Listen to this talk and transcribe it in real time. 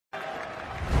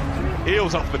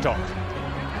Eales off the top.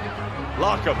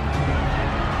 Larkham.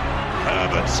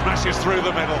 Herbert smashes through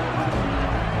the middle.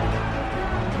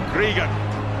 Gregan.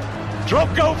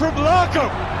 Drop goal from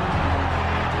Larkham.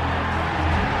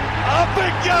 Up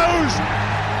it goes.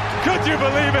 Could you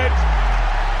believe it?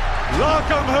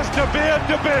 Larkham has De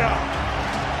Beer.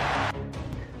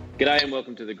 G'day and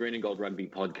welcome to the Green and Gold Rugby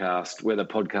podcast. We're the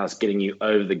podcast getting you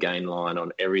over the gain line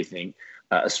on everything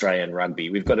Australian rugby.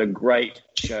 We've got a great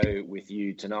show with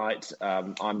you tonight.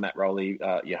 I'm Matt Rowley,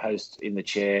 your host in the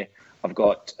chair. I've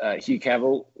got Hugh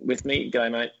Cavill with me. G'day,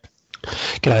 mate.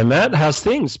 G'day, Matt. How's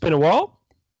things? Been a while?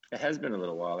 It has been a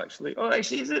little while, actually. Oh,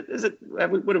 actually, is it?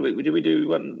 What did we do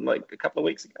one like a couple of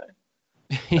weeks ago?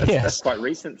 Yes. That's quite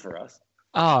recent for us.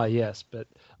 Ah, yes, but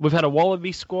we've had a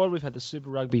Wallaby squad, we've had the Super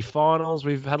Rugby finals,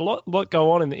 we've had a lot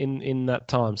go on in that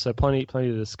time, so plenty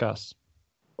to discuss.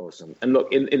 Awesome. And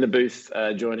look, in the booth,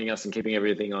 joining us and keeping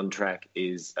everything on track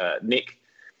is Nick.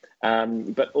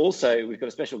 But also, we've got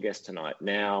a special guest tonight.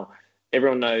 Now,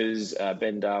 everyone knows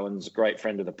Ben Darwin's a great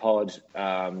friend of the pod,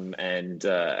 and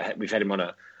we've had him on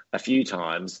a few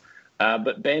times.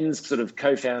 But Ben's sort of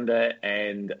co-founder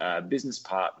and business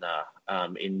partner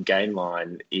in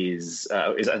Gainline is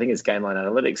I think it's Gainline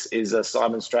Analytics, is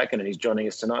Simon Strachan, and he's joining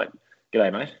us tonight.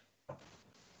 G'day, mate.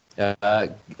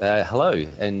 Hello,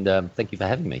 and thank you for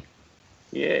having me.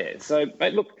 Yeah, so,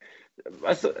 mate, look,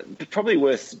 I thought it's probably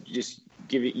worth just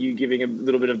giving a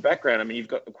little bit of background. I mean, you've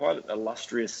got quite an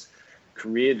illustrious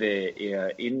career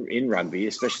there in rugby,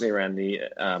 especially around the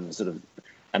sort of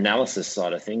analysis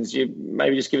side of things. You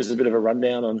maybe just give us a bit of a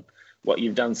rundown on what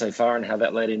you've done so far and how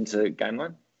that led into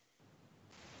Gainline?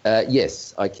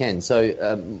 Yes, I can. So,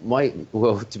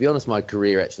 to be honest, my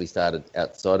career actually started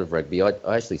outside of rugby. I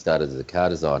actually started as a car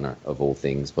designer, of all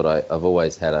things, but I've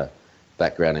always had a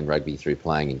background in rugby through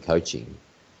playing and coaching.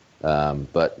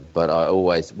 But I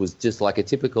always was just like a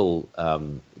typical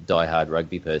diehard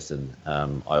rugby person.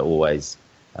 I always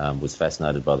was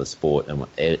fascinated by the sport, and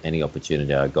any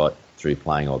opportunity I got through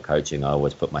playing or coaching, I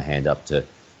always put my hand up to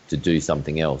do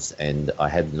something else. And I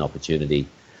had an opportunity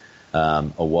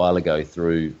a while ago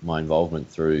through my involvement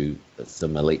through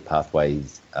some Elite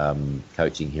Pathways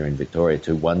coaching here in Victoria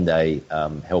to one day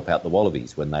help out the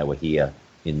Wallabies when they were here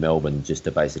in Melbourne, just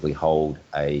to basically hold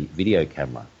a video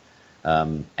camera.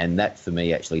 And that for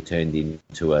me actually turned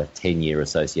into a 10-year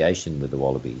association with the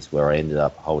Wallabies, where I ended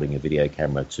up holding a video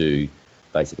camera to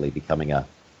basically becoming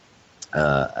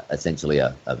essentially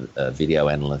a video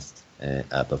analyst,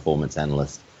 a performance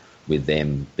analyst, with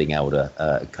them being able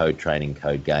to code training,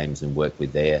 code games, and work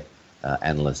with their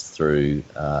analysts through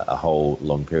a whole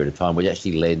long period of time, which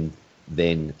actually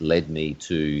led me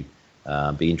to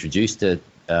be introduced to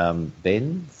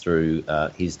Ben through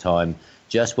his time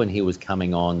just when he was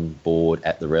coming on board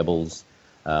at the Rebels.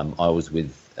 I was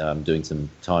doing some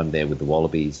time there with the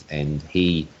Wallabies, and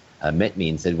he met me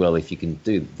and said, well, if you can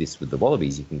do this with the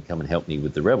Wallabies, you can come and help me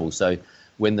with the Rebels. So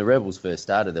when the Rebels first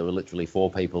started, there were literally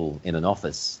 4 people in an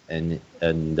office, and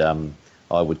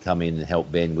I would come in and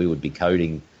help Ben. We would be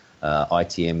coding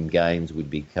ITM games, we'd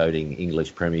be coding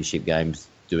English Premiership games,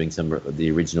 doing some of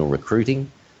the original recruiting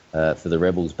for the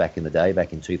Rebels back in the day,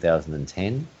 back in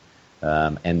 2010.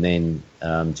 And then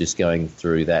just going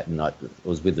through that, and I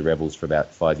was with the Rebels for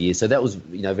about 5 years. So that was,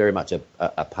 very much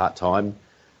a part-time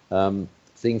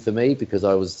thing for me, because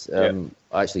I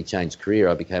actually changed career.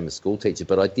 I became a school teacher,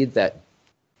 but I did that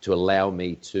to allow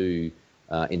me to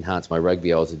enhance my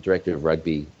rugby. I was a director of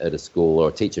rugby at a school, or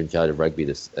a teacher in charge of rugby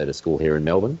at a school here in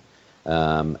Melbourne.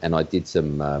 And I did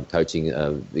some coaching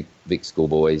Vic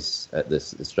schoolboys at the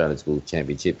Australian School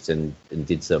Championships, and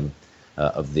did some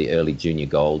of the early junior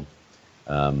gold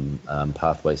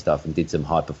pathway stuff, and did some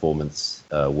high performance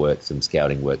work, some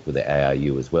scouting work with the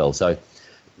ARU as well. So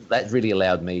that really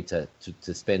allowed me to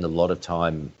spend a lot of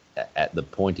time at the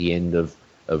pointy end of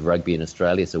rugby in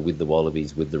Australia, so with the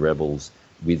Wallabies, with the Rebels,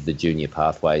 with the junior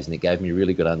pathways, and it gave me a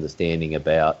really good understanding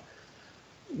about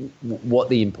what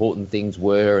the important things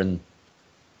were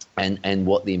and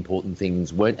what the important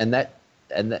things weren't, and that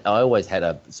I always had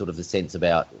a sort of a sense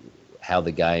about how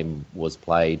the game was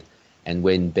played. And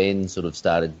when Ben sort of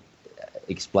started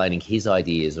explaining his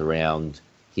ideas around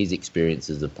his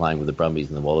experiences of playing with the Brumbies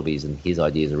and the Wallabies, and his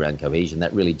ideas around cohesion,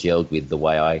 that really gelled with the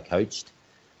way I coached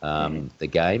the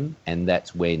game. And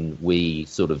that's when we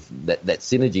sort of, that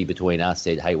synergy between us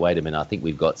said, hey, wait a minute, I think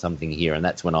we've got something here. And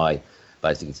that's when I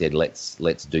basically said, let's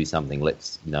do something.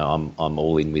 I'm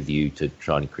all in with you to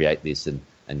try and create this and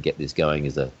get this going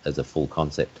as a full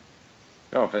concept.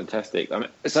 Oh, fantastic. I mean,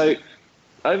 so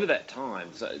over that time,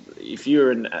 so if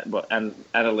you're in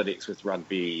analytics with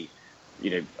rugby,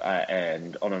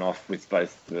 and on and off with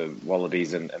both the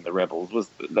Wallabies and the Rebels. Was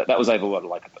that was over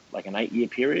like an 8-year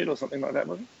period or something like that,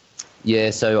 was it?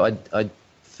 Yeah, so I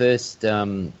first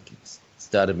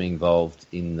started being involved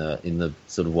in the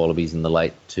sort of Wallabies in the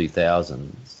late 2000s,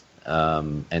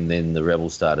 and then the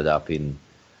Rebels started up in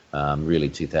really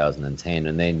 2010,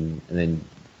 and then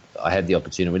I had the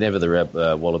opportunity whenever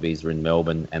the Wallabies were in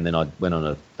Melbourne, and then I went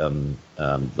on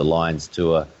the Lions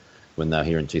tour when they were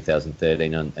here in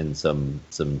 2013, and some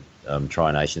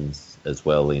Tri Nations as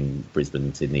well in Brisbane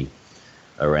and Sydney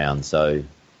around. So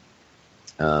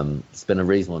spent a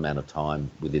reasonable amount of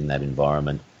time within that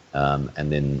environment,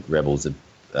 and then Rebels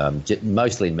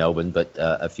mostly in Melbourne, but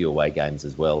a few away games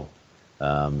as well,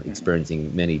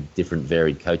 experiencing many different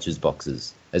varied coaches'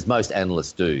 boxes, as most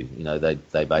analysts do.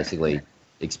 They basically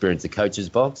experience a coach's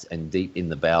box and deep in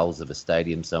the bowels of a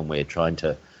stadium somewhere trying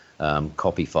to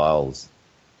copy files.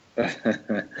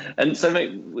 And so,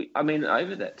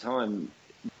 over that time,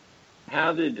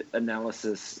 how did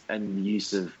analysis and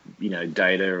use of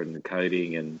data and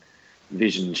coding and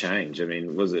vision change? I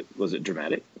mean, was it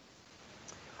dramatic?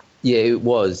 Yeah, it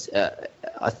was.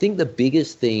 I think the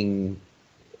biggest thing,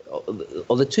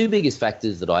 or the two biggest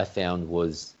factors that I found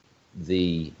was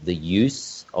the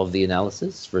use of the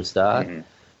analysis for a start,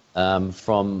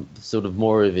 from sort of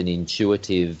more of an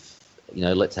intuitive,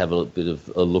 let's have a bit of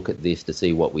a look at this to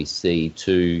see what we see,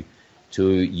 to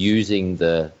using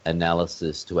the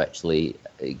analysis to actually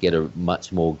get a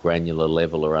much more granular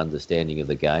level or understanding of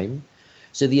the game.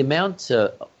 So the amount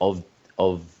of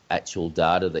actual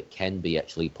data that can be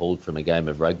actually pulled from a game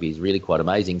of rugby is really quite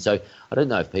amazing. So I don't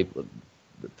know if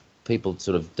people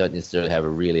sort of don't necessarily have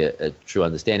a true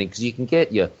understanding, because you can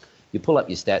get you pull up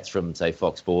your stats from, say,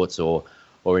 Fox Sports or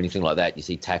anything like that. You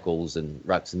see tackles and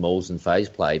rucks and mauls and phase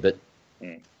play, but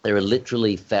there are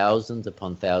literally thousands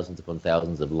upon thousands upon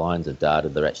thousands of lines of data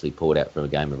that are actually pulled out from a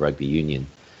game of rugby union.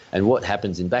 And what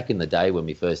happens back in the day when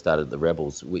we first started the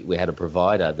Rebels, we had a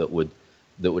provider that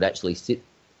would actually sit.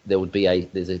 There would be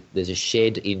there's a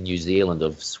shed in New Zealand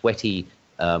of sweaty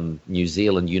New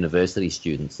Zealand university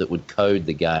students that would code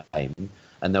the game,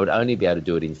 and they would only be able to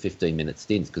do it in 15-minute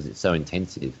stints because it's so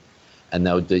intensive. And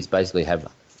they would basically have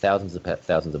thousands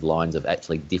of lines of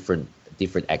actually different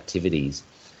activities.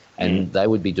 And they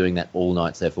would be doing that all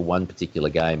night, so for one particular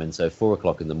game. And so 4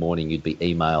 o'clock in the morning, you'd be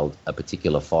emailed a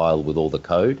particular file with all the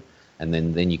code, and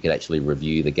then you could actually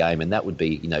review the game. And that would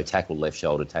be, tackle left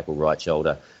shoulder, tackle right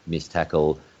shoulder, missed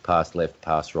tackle, pass left,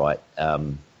 pass right,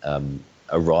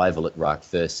 arrival at ruck,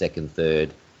 first, second,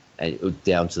 third, and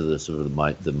down to the sort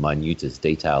of the minutest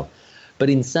detail.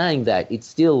 But in saying that, it's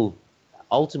still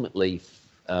ultimately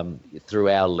through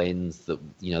our lens,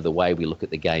 the way we look at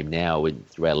the game now,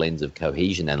 through our lens of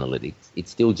cohesion analytics, it's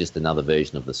still just another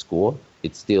version of the score.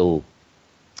 It's still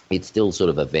sort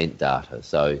of event data.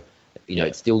 So,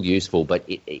 it's still useful, but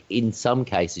in some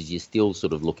cases, you're still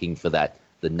sort of looking for the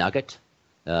nugget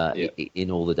in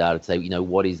all the data to say,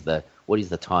 what is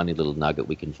the tiny little nugget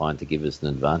we can find to give us an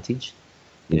advantage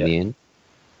in the end.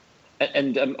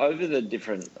 And over the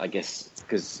different, I guess,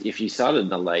 because if you started in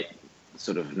the late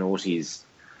sort of noughties,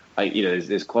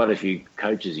 there's quite a few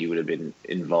coaches you would have been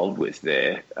involved with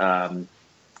there. Are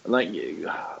you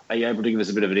able to give us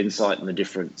a bit of an insight in the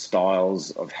different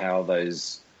styles of how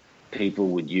those people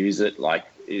would use it? Like,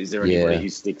 is there anybody who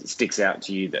sticks out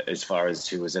to you that, as far as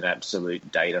who was an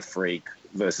absolute data freak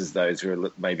versus those who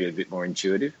are maybe a bit more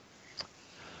intuitive?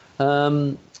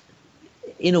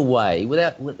 In a way,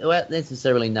 without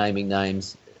necessarily naming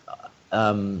names,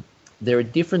 there are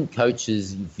different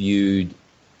coaches viewed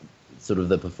sort of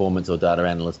the performance or data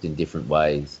analyst in different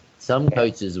ways. Some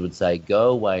coaches would say,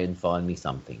 go away and find me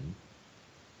something.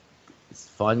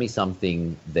 Find me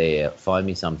something there. Find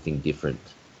me something different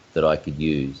that I could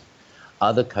use.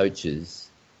 Other coaches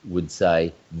would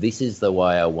say, this is the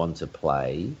way I want to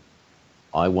play.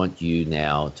 I want you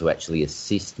now to actually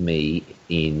assist me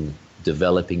in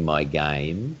developing my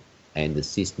game and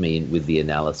assist me with the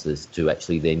analysis to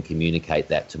actually then communicate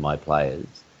that to my players.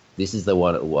 This is the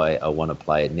way I want to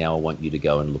play it. Now I want you to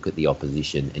go and look at the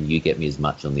opposition and you get me as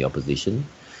much on the opposition.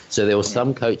 So there were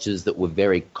some coaches that were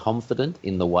very confident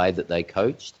in the way that they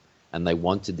coached, and they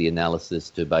wanted the analysis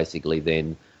to basically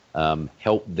then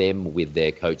help them with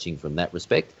their coaching from that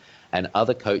respect. And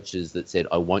other coaches that said,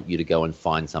 I want you to go and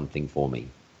find something for me.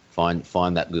 Find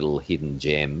that little hidden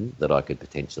gem that I could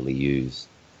potentially use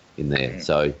in there.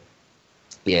 So,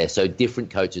 so different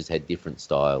coaches had different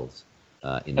styles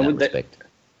in that respect.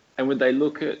 And would they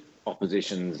look at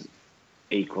oppositions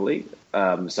equally?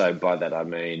 So by that I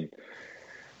mean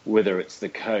whether it's the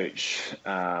coach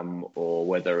or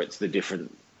whether it's the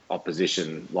different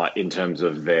opposition, like in terms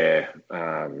of their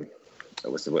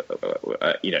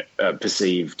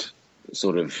perceived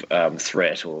sort of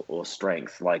threat or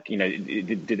strength? Like,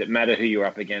 did it matter who you were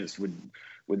up against?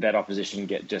 Would that opposition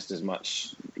get just as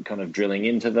much kind of drilling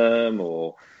into them,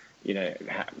 or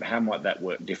how might that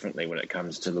work differently when it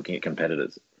comes to looking at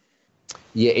competitors?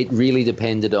 Yeah, it really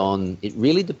depended on,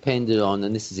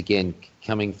 and this is again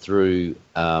coming through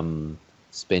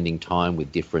spending time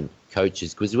with different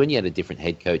coaches, because when you had a different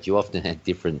head coach, you often had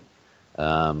different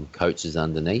coaches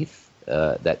underneath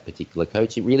that particular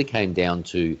coach. It really came down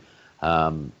to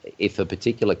if a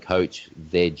particular coach,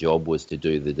 their job was to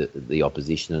do the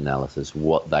opposition analysis,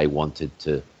 what they wanted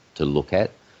to look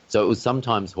at. So it was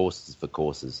sometimes horses for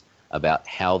courses about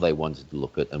how they wanted to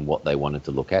look at and what they wanted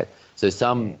to look at. So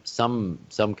some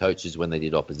coaches, when they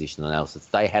did opposition analysis,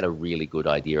 they had a really good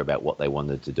idea about what they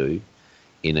wanted to do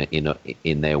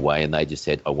in their way, and they just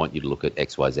said, I want you to look at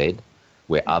X, Y, Z.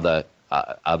 Where other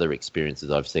experiences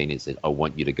I've seen is that I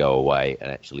want you to go away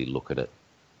and actually look at it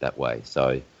that way.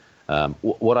 So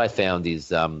what I found is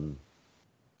the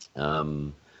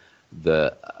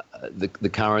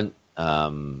current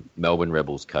Melbourne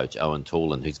Rebels coach, Owen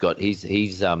Toolan, he's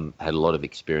had a lot of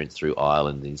experience through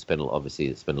Ireland, and he's spent a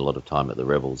lot of time at the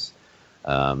Rebels,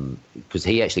 because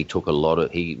he actually took a lot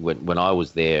of when I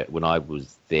was there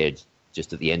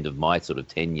just at the end of my sort of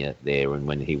tenure there, and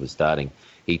when he was starting,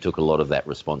 he took a lot of that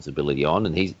responsibility on,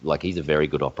 and he's a very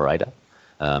good operator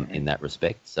in that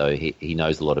respect. So he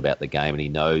knows a lot about the game, and he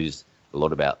knows a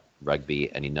lot about rugby,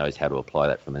 and he knows how to apply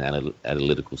that from an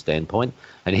analytical standpoint.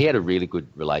 And he had a really good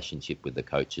relationship with the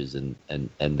coaches, and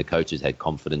the coaches had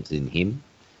confidence in him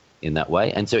in that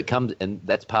way. And so it comes, and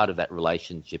that's part of that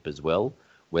relationship as well,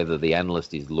 whether the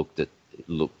analyst is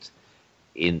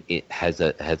has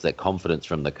that confidence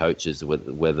from the coaches,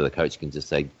 whether the coach can just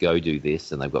say, go do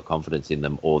this, and they've got confidence in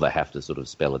them, or they have to sort of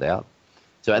spell it out.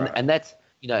 So, and that's,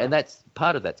 and that's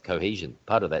part of that's cohesion,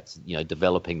 part of that's,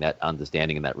 developing that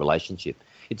understanding and that relationship.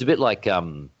 It's a bit like,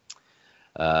 so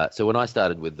when I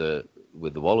started with the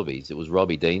Wallabies, it was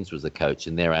Robbie Deans was the coach,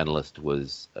 and their analyst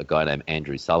was a guy named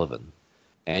Andrew Sullivan.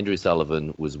 Andrew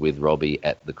Sullivan was with Robbie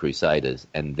at the Crusaders,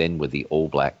 and then with the All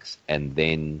Blacks, and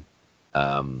then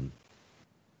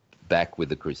back with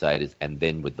the Crusaders, and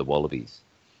then with the Wallabies,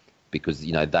 because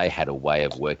they had a way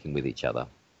of working with each other.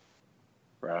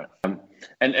 Right.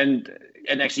 And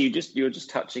actually, you were just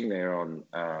touching there on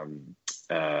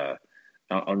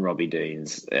Robbie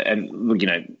Deans, and look,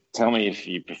 tell me if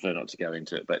you prefer not to go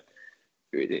into it, but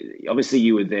obviously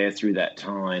you were there through that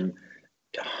time.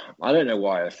 I don't know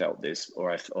why I felt this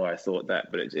or I thought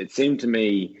that, but it seemed to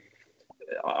me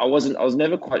I was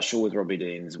never quite sure with Robbie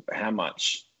Deans how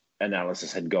much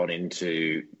analysis had gone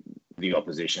into the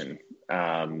opposition,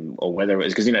 or whether it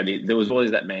was because there was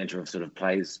always that mantra of sort of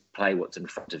play what's in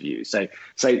front of you. So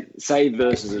say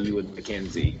versus a Ewan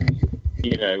McKenzie,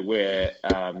 where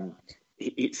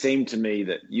it seemed to me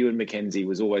that Ewan McKenzie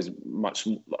was always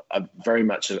very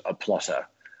much a plotter,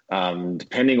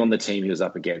 depending on the team he was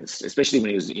up against, especially when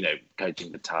he was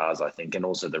coaching the Tars, I think, and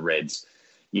also the Reds.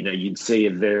 You'd see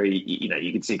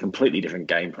you could see a completely different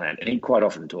game plan, and he'd quite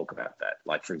often talk about that.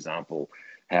 Like, for example,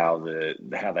 how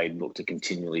they look to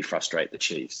continually frustrate the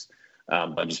Chiefs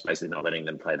by just basically not letting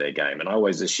them play their game. And I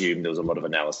always assumed there was a lot of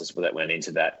analysis that went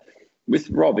into that. With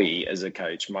Robbie as a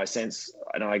coach, my sense,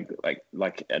 and I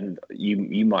and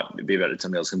you might be able to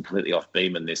tell me I was completely off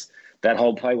beam in this. That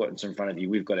whole play what's in front of you,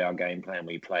 we've got our game plan,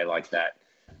 we play like that.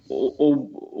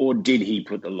 Or did he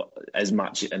put as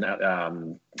much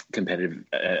competitive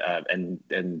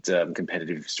and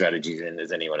competitive strategies in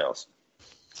as anyone else?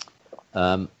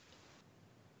 I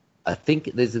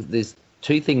think there's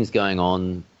two things going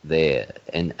on there,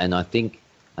 and I think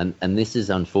and this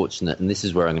is unfortunate, and this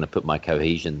is where I'm going to put my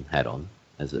cohesion hat on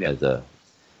is that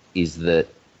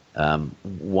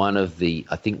one of the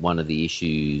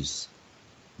issues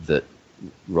that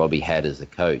Robbie had as a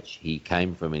coach, he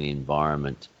came from an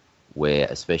environment where,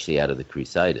 especially out of the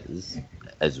Crusaders,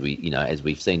 as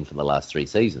we've seen for the last 3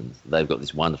 seasons, they've got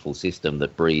this wonderful system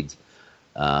that breeds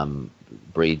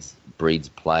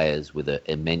players with an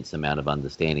immense amount of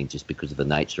understanding, just because of the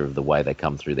nature of the way they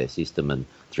come through their system and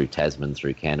through Tasman,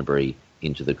 through Canterbury,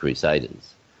 into the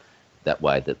Crusaders. That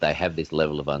way, that they have this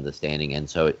level of understanding, and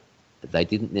so they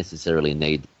didn't necessarily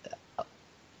need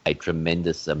a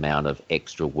tremendous amount of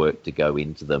extra work to go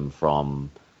into them from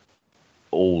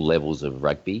all levels of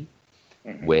rugby,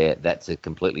 where that's a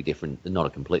completely different, not a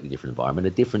completely different environment,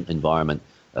 a different environment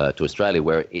to Australia,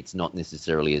 where it's not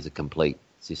necessarily as a complete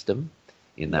system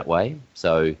in that way.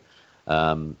 So,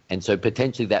 and so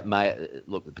potentially that may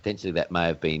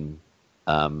have been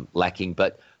lacking,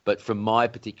 but from my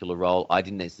particular role, I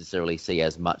didn't necessarily see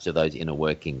as much of those inner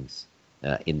workings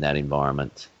in that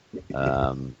environment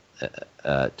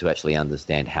to actually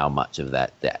understand how much of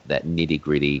that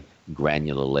nitty-gritty,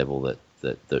 granular level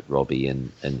that Robbie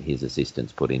and his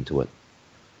assistants put into it.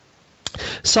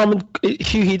 Simon,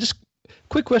 Hugh here, just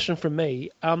quick question from me.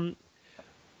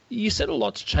 You said a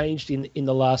lot's changed in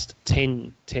the last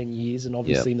 10 years, and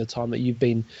obviously in the time that you've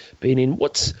been in.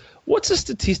 What's a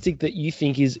statistic that you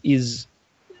think is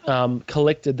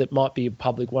collected that might be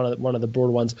public, one of the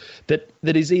broader ones that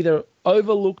is either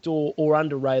overlooked or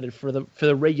underrated for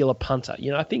the regular punter?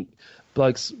 You know, I think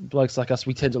blokes like us,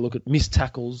 we tend to look at missed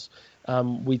tackles.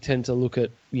 We tend to look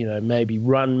at, you know, maybe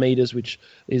run meters, which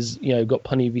is, you know, got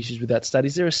plenty of issues with that stat.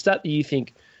 Is there a stat that you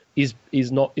think is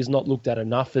not looked at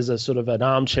enough as a sort of an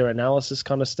armchair analysis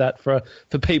kind of stat for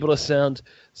people to sound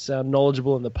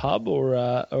knowledgeable in the pub,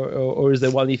 or is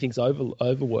there one you think's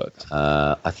overworked?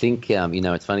 I think you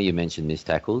know, it's funny you mentioned missed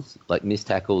tackles. Like, missed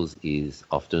tackles is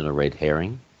often a red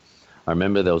herring. I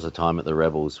remember there was a time at the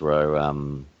Rebels where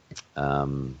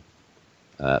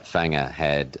Fanger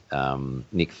had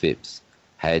Nick Phipps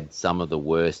had some of the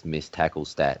worst missed tackle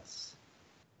stats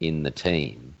in the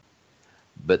team.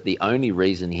 But the only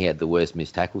reason he had the worst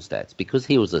missed tackle stats, because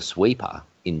he was a sweeper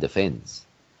in defence,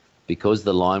 because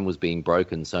the line was being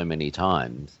broken so many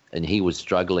times and he was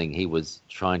struggling, he was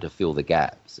trying to fill the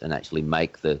gaps and actually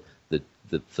make the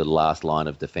last line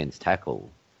of defence tackle,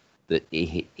 that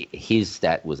his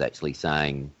stat was actually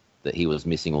saying that he was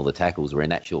missing all the tackles, where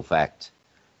in actual fact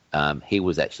he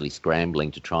was actually scrambling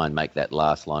to try and make that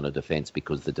last line of defence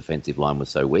because the defensive line was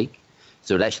so weak.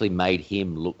 So it actually made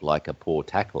him look like a poor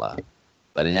tackler.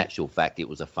 But in actual fact, it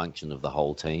was a function of the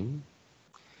whole team.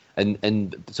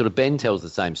 And sort of Ben tells the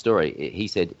same story. He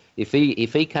said if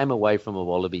he came away from a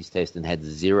Wallabies test and had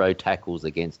 0 tackles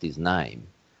against his name,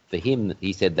 for him,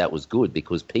 he said that was good,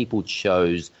 because people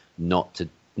chose not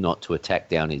to attack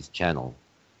down his channel,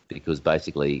 because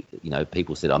basically, you know,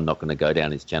 people said, I'm not going to go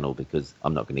down his channel because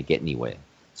I'm not going to get anywhere.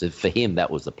 So for him,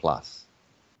 that was a plus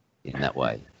in that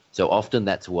way. So often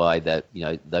that's why that, you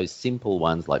know, those simple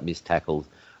ones like missed tackles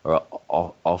are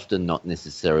often not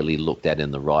necessarily looked at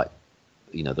in the right,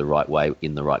 you know, the right way,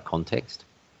 in the right context.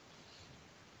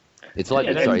 It's like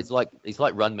it's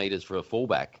like run meters for a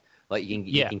fullback. Like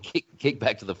you can kick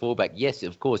back to the fullback. Yes,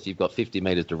 of course, you've got 50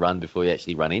 meters to run before you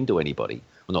actually run into anybody.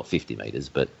 Well, not 50 meters,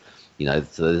 but you know,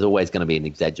 so there's always going to be an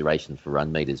exaggeration for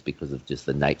run meters because of just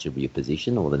the nature of your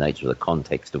position or the nature of the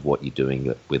context of what you're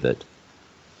doing with it.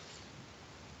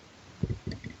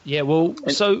 Yeah, well,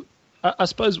 so I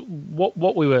suppose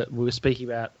what we were speaking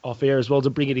about off air as well, to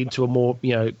bring it into a more,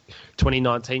 you know,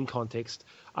 2019 context.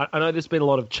 I know there's been a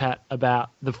lot of chat about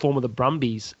the form of the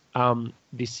Brumbies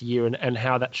this year and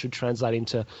how that should translate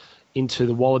into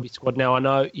the Wallaby squad. Now, I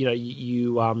know, you know,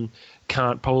 you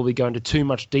can't probably go into too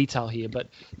much detail here, but,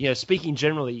 you know, speaking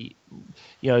generally,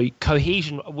 you know,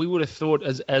 cohesion, we would have thought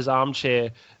as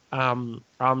armchair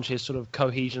sort of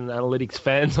cohesion analytics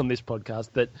fans on this podcast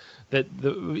that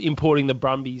importing the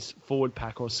Brumbies forward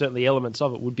pack, or certainly elements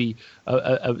of it, would be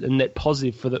a net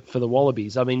positive for the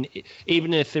Wallabies. I mean,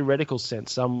 even in a theoretical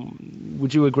sense,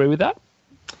 would you agree with that?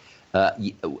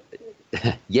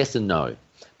 Yes and no.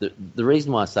 The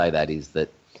reason why I say that is that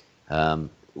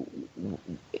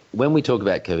when we talk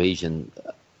about cohesion,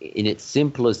 in its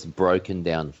simplest broken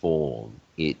down form,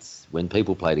 it's when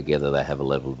people play together, they have a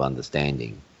level of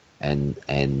understanding. And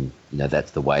you know,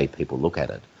 that's the way people look at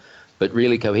it. But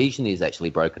really, cohesion is actually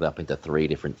broken up into 3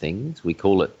 different things. We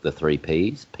call it the 3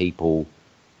 Ps: people,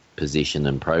 position,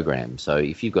 and program. So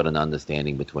if you've got an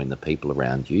understanding between the people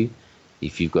around you,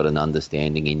 if you've got an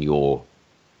understanding in your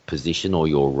position or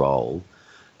your role,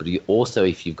 but also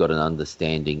if you've got an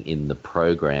understanding in the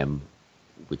program,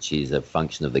 which is a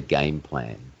function of the game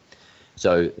plan.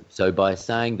 So by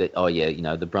saying that, oh yeah, you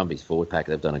know, the Brumbies forward pack,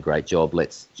 they've done a great job,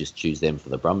 let's just choose them for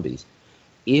the Brumbies.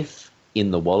 If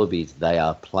in the Wallabies they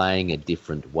are playing a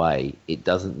different way, it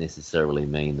doesn't necessarily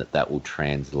mean that will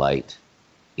translate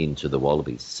into the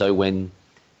Wallabies. So when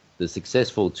the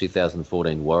successful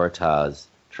 2014 Waratahs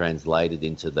translated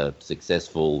into the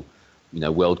successful, you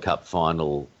know, World Cup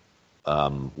final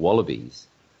Wallabies,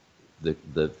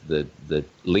 the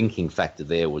linking factor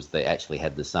there was they actually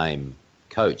had the same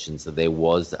coach, and so there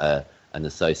was an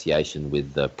association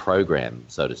with the program,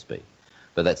 so to speak.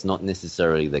 But that's not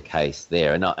necessarily the case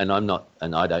there, and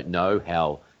I don't know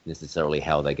how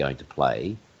they're going to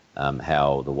play,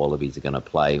 how the Wallabies are going to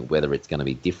play, whether it's going to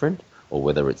be different or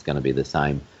whether it's going to be the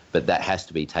same. But that has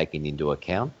to be taken into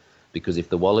account, because if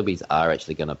the Wallabies are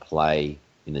actually going to play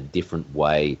in a different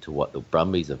way to what the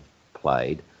Brumbies have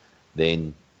played,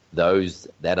 then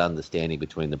that understanding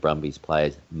between the Brumbies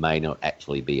players may not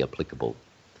actually be applicable.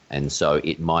 And so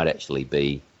it might actually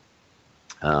be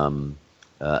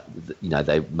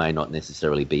they may not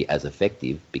necessarily be as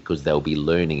effective because they'll be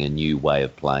learning a new way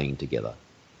of playing together.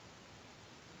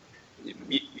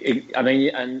 I mean,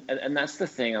 and that's the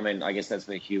thing. I mean, I guess that's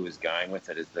where Hugh was going with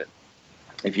it, is that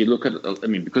if you look at, I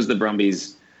mean, because the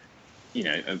Brumbies,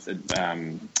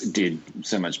 did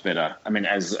so much better, I mean,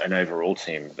 as an overall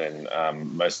team than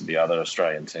most of the other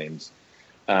Australian teams,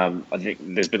 I think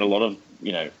there's been a lot of,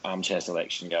 armchair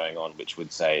selection going on, which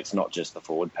would say it's not just the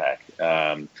forward pack.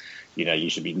 You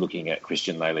should be looking at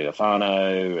Christian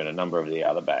Leali'ifano and a number of the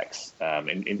other backs,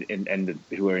 and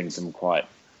who are in some quite,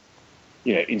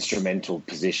 instrumental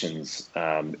positions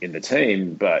in the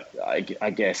team. But I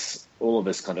guess all of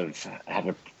us kind of have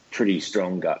a pretty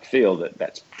strong gut feel that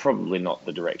that's probably not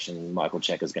the direction Michael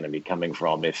Cheika's going to be coming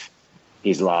from if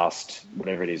his last,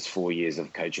 whatever it is, 4 years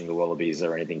of coaching the Wallabies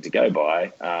are anything to go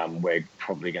by. We're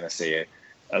probably going to see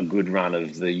a good run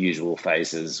of the usual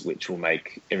faces, which will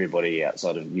make everybody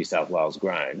outside of New South Wales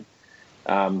groan.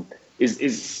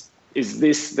 Is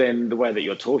this then the way that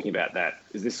you're talking about that?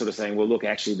 Is this sort of saying, well, look,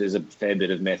 actually, there's a fair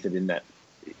bit of method in that.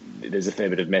 There's a fair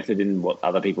bit of method in what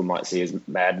other people might see as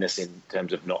madness in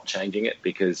terms of not changing it,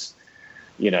 because,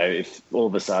 if all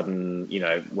of a sudden,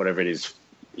 whatever it is,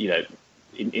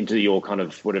 into your kind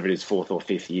of whatever it is, 4th or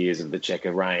 5th years of the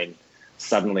Cheika reign,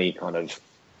 suddenly kind of,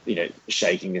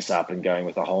 shaking this up and going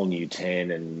with a whole new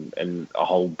 10 and a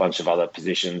whole bunch of other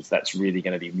positions, that's really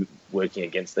going to be working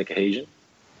against the cohesion.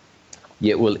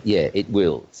 Yeah, well, yeah, it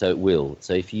will. So it will.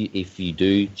 So if you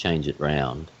do change it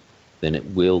round, then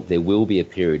there will be a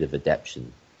period of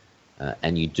adaptation,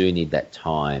 and you do need that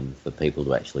time for people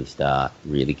to actually start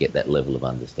really get that level of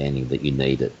understanding that you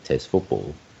need at Test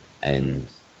football, and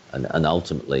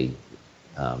ultimately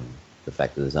the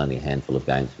fact that there's only a handful of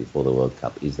games before the World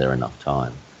Cup, is there enough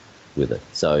time with it?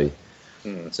 So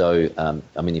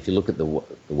I mean, if you look at the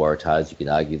Waratahs, you could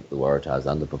argue that the Waratahs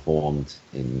underperformed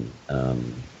in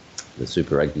the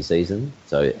Super Rugby season.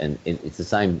 So, and it's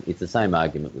the same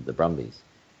argument with the Brumbies.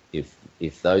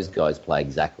 If those guys play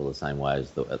exactly the same way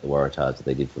as at the Waratahs that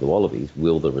they did for the Wallabies,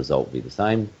 will the result be the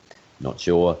same? Not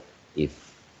sure.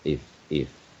 If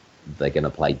they're going to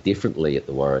play differently at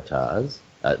the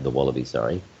Wallabies,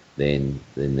 then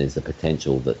there's a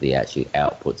potential that the actual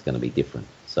output's going to be different.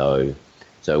 So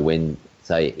when,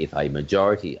 say, if a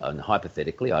majority, and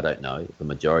hypothetically, I don't know, if a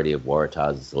majority of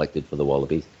Waratahs are selected for the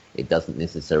Wallabies, it doesn't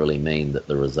necessarily mean that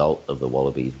the result of the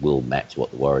Wallabies will match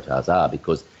what the Waratahs are,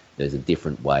 because there's a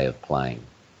different way of playing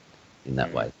in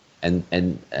that way. And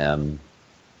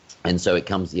so it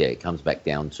comes back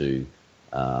down to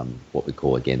what we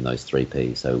call, again, those 3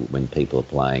 Ps. So when people are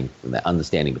playing, from that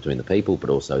understanding between the people, but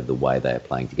also the way they are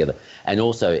playing together. And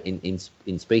also in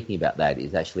speaking about that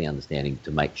is actually understanding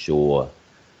to make sure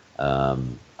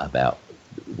about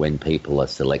when people are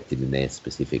selected in their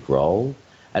specific role.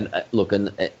 And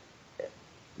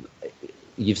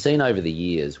you've seen over the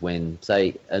years when,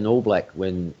 say, an All Black,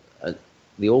 when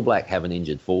the All Black have an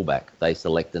injured fullback, they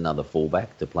select another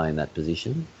fullback to play in that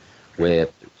position. Where,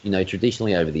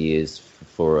 traditionally over the years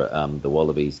for the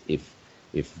Wallabies, if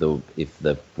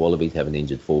the Wallabies have an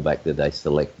injured fullback, that they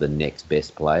select the next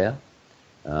best player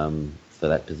for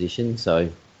that position. So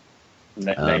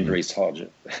named Reece Hodge.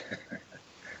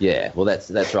 Yeah, well,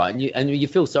 that's right, and you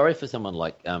feel sorry for someone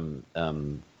like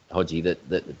Hodgie,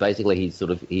 that basically he's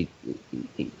sort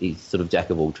of jack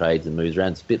of all trades and moves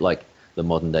around. It's a bit like the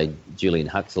modern day Julian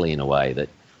Huxley in a way, that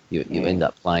you end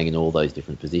up playing in all those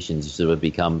different positions. You sort of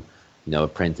become,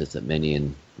 apprentice at many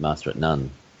and master at none,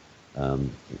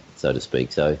 so to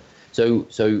speak. So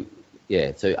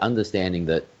understanding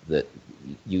that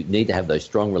you need to have those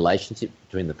strong relationships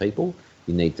between the people.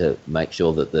 You need to make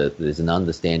sure that there's an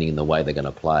understanding in the way they're going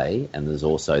to play, and there's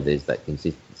that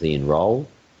consistency in role,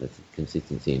 there's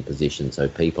consistency in position. So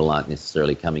people aren't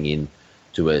necessarily coming in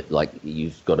to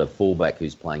you've got a fullback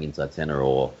who's playing inside centre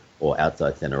or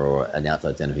outside centre, or an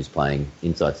outside centre who's playing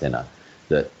inside centre,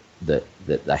 that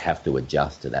they have to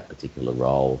adjust to that particular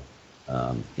role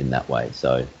in that way.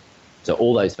 So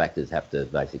all those factors have to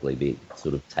basically be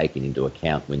sort of taken into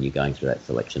account when you're going through that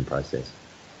selection process.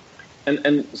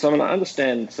 And Simon, I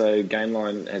understand, so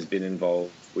Gameline has been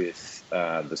involved with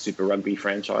the Super Rugby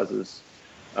franchises,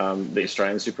 the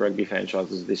Australian Super Rugby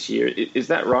franchises this year. Is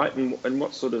that right? And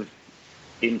what sort of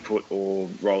input or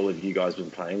role have you guys been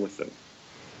playing with them?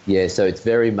 Yeah, so it's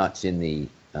very much in the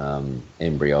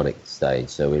embryonic stage.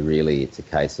 So it's a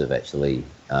case of actually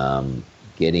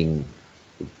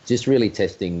really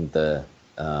testing the,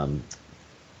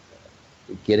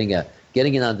 getting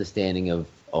an understanding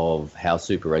of how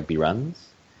Super Rugby runs,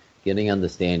 getting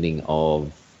understanding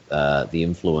of the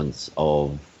influence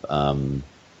of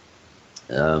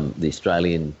the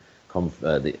Australian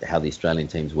how the Australian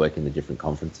teams work in the different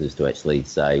conferences to actually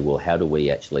say, well, how do we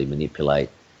actually manipulate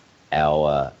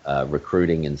our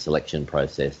recruiting and selection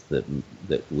process that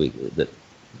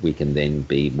we can then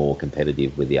be more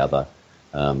competitive with the other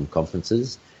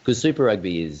conferences? Because Super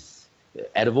Rugby is,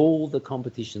 out of all the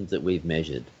competitions that we've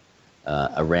measured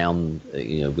around,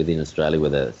 within Australia,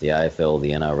 whether it's the AFL,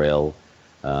 the NRL,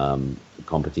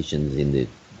 competitions in the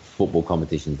football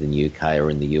competitions in the UK or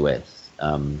in the US,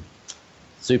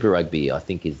 Super Rugby, I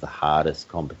think, is the hardest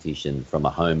competition from a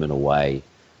home and away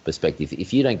perspective.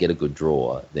 If you don't get a good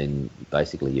draw, then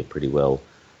basically you're pretty well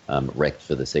wrecked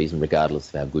for the season,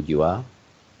 regardless of how good you are.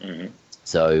 Mm-hmm.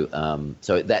 So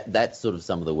that's sort of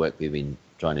some of the work we've been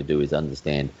trying to do, is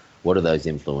understand what are those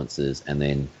influences, and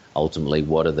then ultimately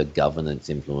what are the governance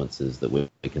influences that we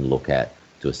can look at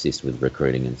to assist with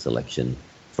recruiting and selection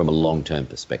from a long-term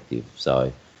perspective.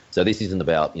 So this isn't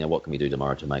about, what can we do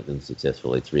tomorrow to make them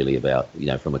successful. It's really about,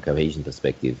 from a cohesion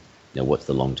perspective, what's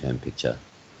the long-term picture.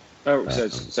 Oh,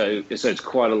 so it's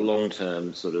quite a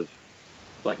long-term sort of,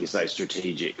 like you say,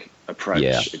 strategic approach.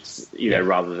 Yeah. It's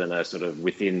rather than a sort of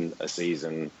within a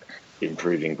season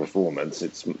improving performance.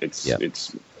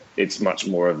 It's much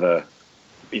more of a,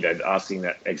 asking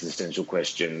that existential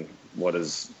question: what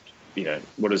does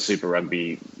Super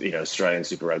Rugby, Australian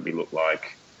Super Rugby look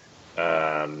like?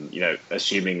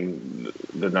 Assuming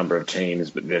the number of teams,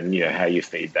 but then how you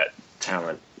feed that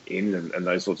talent in and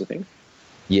those sorts of things.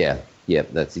 Yeah,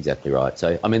 that's exactly right.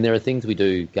 So, I mean, there are things we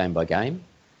do game by game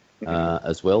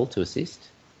as well to assist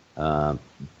from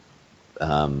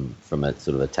a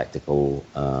sort of a tactical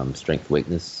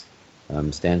strength-weakness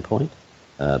standpoint.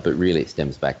 But really it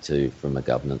stems back to from a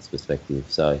governance perspective.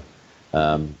 So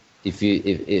if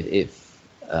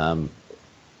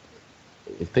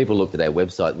people looked at our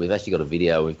website, we've actually got a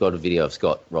video. We've got a video of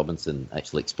Scott Robinson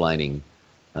actually explaining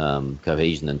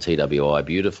cohesion and TWI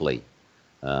beautifully,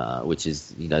 which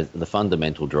is the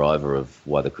fundamental driver of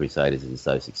why the Crusaders is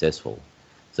so successful.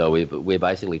 So we're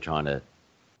basically trying to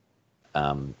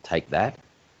take that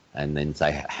and then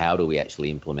say, how do we actually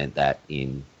implement that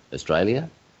in Australia?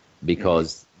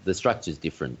 Because the structure's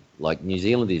different. Like New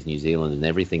Zealand is New Zealand, and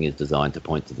everything is designed to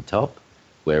point to the top,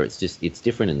 where it's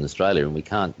different in Australia, and we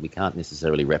can't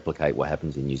necessarily replicate what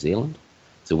happens in New Zealand.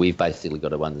 So we've basically got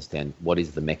to understand what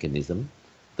is the mechanism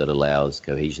that allows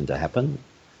cohesion to happen.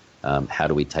 How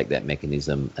do we take that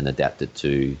mechanism and adapt it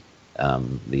to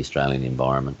the Australian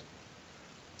environment?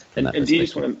 And do you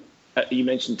just want to? You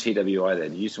mentioned TWI there.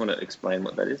 Do you just want to explain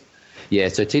what that is? Yeah,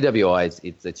 so TWI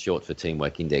it's short for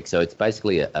Teamwork Index. So it's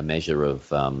basically a measure of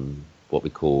what we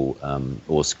call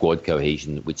or squad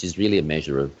cohesion, which is really a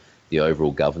measure of the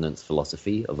overall governance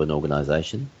philosophy of an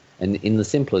organisation. And in the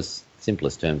simplest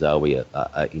terms, are we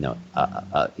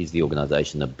is the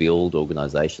organisation a build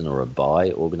organisation or a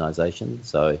buy organisation?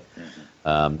 So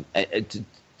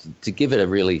to give it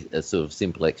a sort of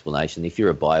simple explanation, if you're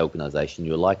a buy organisation,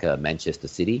 you're like a Manchester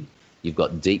City. You've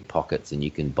got deep pockets and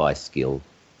you can buy skill.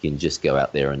 You can just go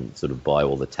out there and sort of buy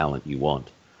all the talent you want.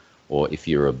 Or if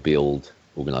you're a build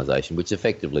organisation, which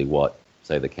effectively what,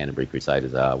 say, the Canterbury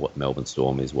Crusaders are, what Melbourne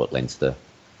Storm is, what Leinster,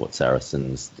 what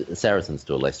Saracens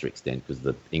to a lesser extent, because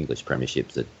the English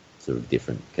premiership's a sort of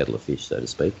different kettle of fish, so to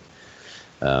speak.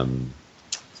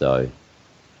 So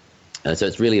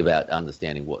it's really about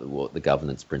understanding what the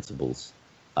governance principles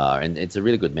are, and it's a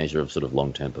really good measure of sort of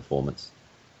long-term performance.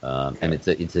 And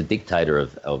it's a dictator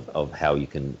of how you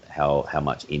can how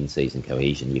much in-season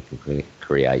cohesion you can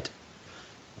create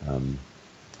from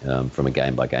a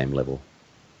game-by-game level.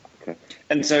 Okay.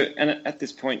 And at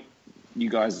this point, you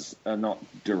guys are not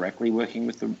directly working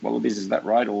with the Wallabies, is that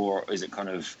right? Or is it kind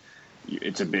of,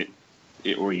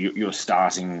 you're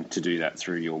starting to do that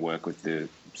through your work with the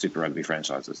Super Rugby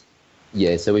franchises?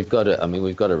 Yeah, so we've got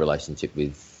a relationship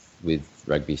with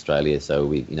Rugby Australia, so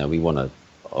we want to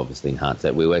obviously enhance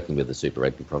that. We're working with the Super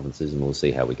Rugby provinces, and we'll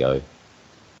see how we go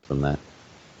from that.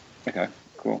 Okay,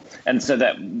 cool. And so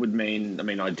that would mean,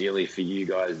 ideally for you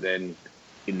guys then,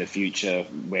 in the future,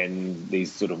 when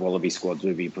these sort of Wallaby squads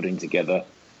will be putting together,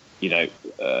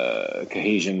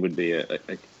 cohesion would be a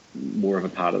more of a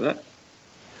part of that?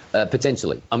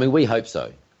 Potentially. We hope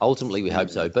so. Ultimately, we hope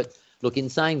so. But look, in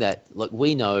saying that, look,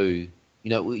 we know,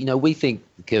 we think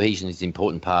cohesion is an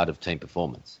important part of team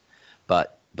performance.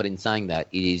 But in saying that,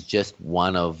 it is just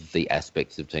one of the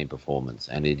aspects of team performance,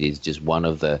 and it is just one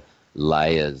of the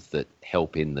layers that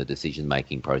help in the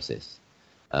decision-making process.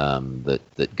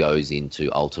 That goes into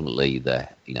ultimately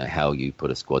how you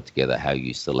put a squad together, how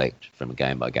you select from a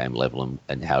game-by-game level,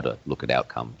 and how to look at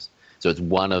outcomes. So it's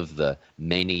one of the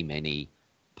many, many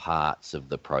parts of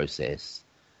the process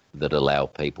that allow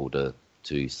people to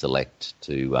to select,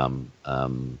 to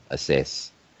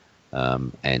assess,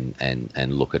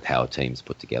 and look at how a team's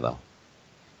put together.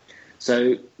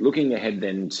 So looking ahead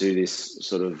then to this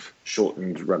sort of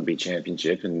shortened rugby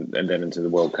championship and then into the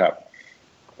World Cup,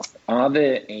 are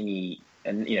there any,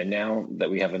 and now that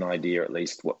we have an idea at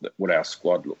least what our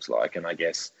squad looks like, and I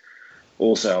guess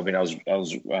also, I mean, I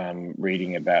was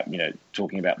reading about,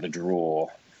 talking about the draw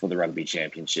for the rugby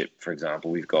championship, for example.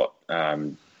 We've got,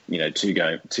 two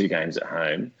games at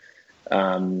home.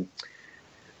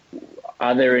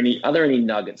 Are there any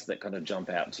nuggets that kind of jump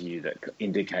out to you that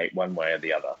indicate one way or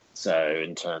the other? So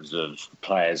in terms of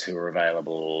players who are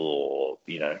available, or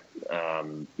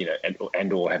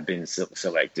and or have been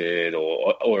selected,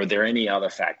 or are there any other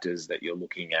factors that you're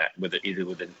looking at,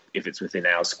 if it's within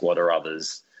our squad or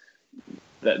others,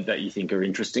 that you think are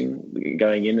interesting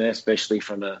going in there, especially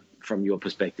from your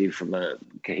perspective, from a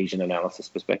cohesion analysis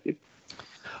perspective?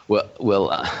 Well,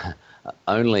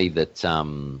 only that.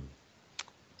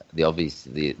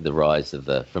 The rise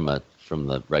of from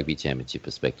the rugby championship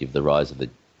perspective, the rise of the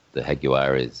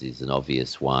Jaguares is an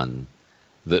obvious one.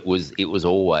 It was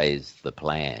always the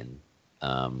plan,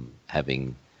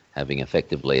 having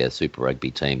effectively a Super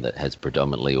Rugby team that has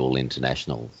predominantly all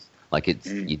internationals. Like you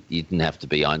didn't have to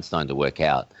be Einstein to work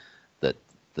out that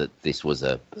this was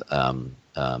a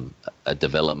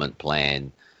development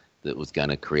plan that was going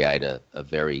to create a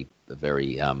very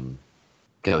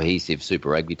cohesive Super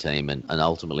Rugby team and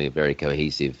ultimately a very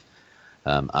cohesive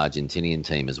Argentinian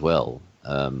team as well.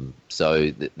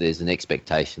 So there's an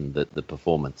expectation that the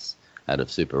performance out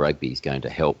of Super Rugby is going to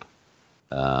help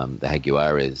the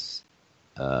Jaguares,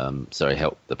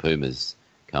 help the Pumas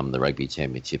come the Rugby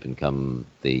Championship and come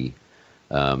the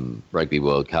Rugby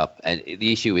World Cup. And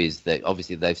the issue is that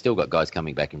obviously they've still got guys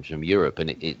coming back from Europe,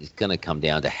 and it's going to come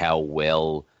down to how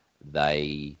well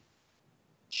they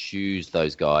choose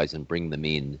those guys and bring them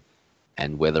in,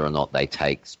 and whether or not they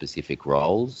take specific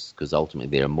roles, because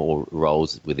ultimately there are more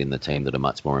roles within the team that are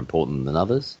much more important than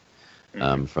others,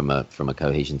 from a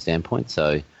cohesion standpoint.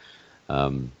 So,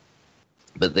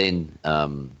 but then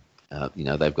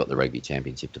they've got the Rugby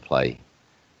Championship to play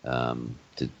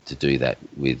to do that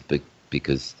with,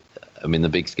 because I mean, the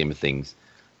big scheme of things,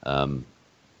 the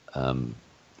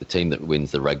team that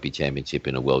wins the Rugby Championship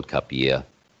in a World Cup year,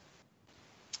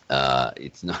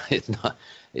 it's not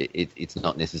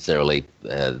necessarily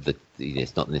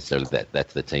it's not necessarily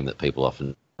that's the team that people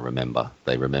often remember.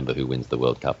 They remember who wins the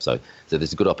World Cup. So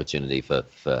there's a good opportunity for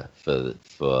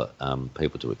people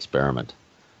to experiment.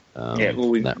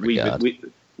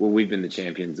 We've been the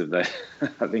champions of the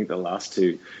I think the last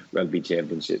two rugby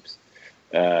championships,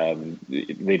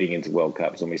 leading into World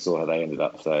Cups, and we saw how they ended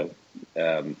up. So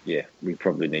we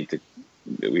probably need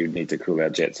to cool our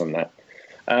jets on that.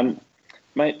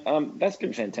 Mate, that's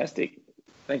been fantastic.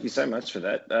 Thank you so much for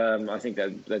that. I think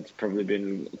that's probably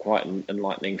been quite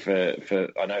enlightening for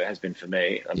I know it has been for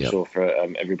me. I'm sure for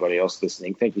everybody else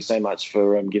listening. Thank you so much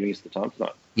for giving us the time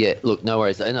tonight. Yeah, look, no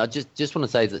worries. And I just want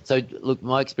to say that. So, look,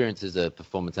 my experience as a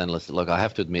performance analyst. Look, I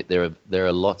have to admit there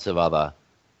are lots of other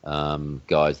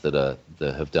guys that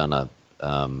have done a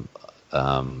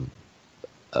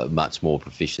much more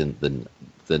proficient than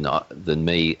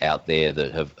me out there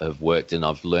that have worked, and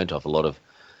I've learnt off a lot of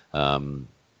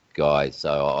guys.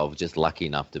 So I was just lucky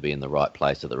enough to be in the right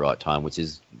place at the right time, which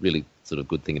is really sort of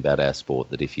good thing about our sport,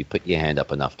 that if you put your hand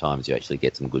up enough times, you actually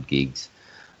get some good gigs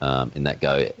in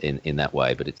that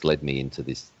way. But it's led me into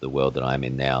the world that I'm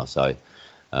in now. So,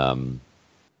 so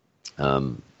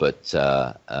there's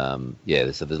a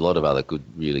lot of other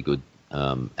really good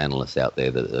analysts out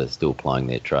there that are still plying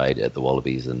their trade at the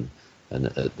Wallabies and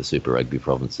at the Super Rugby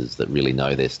provinces that really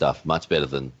know their stuff much better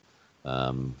than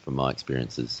from my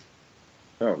experiences.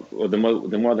 Oh, well, then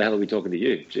why the hell are we talking to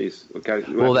you? Jeez. Okay.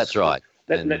 Well, that's right.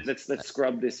 Let's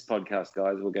scrub this podcast,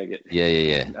 guys. We'll go get...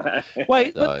 Yeah.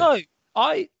 Wait, but no,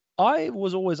 I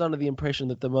was always under the impression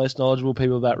that the most knowledgeable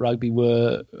people about rugby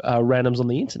were randoms on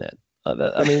the internet.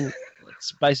 I mean,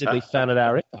 it's basically founded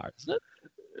our empire, isn't it?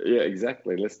 Yeah,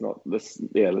 exactly. Let's not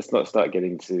start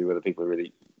getting to where the people are at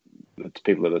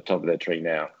the top of their tree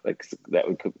now. Like, that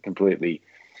would completely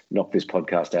knock this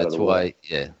podcast out of the way.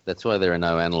 That's why there are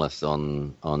no analysts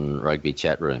on rugby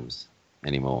chat rooms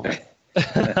anymore.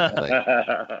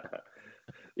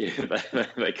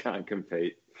 They can't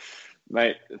compete.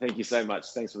 Mate, thank you so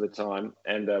much. Thanks for the time,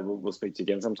 and we'll speak to you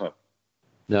again sometime.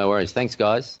 No worries. Thanks,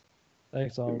 guys.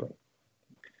 Thanks, Simon.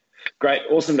 Great.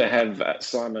 Awesome to have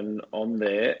Simon on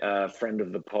there, friend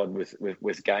of the pod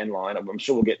with Gainline. I'm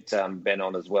sure we'll get Ben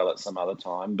on as well at some other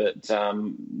time. But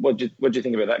what'd you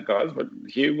think about that, guys?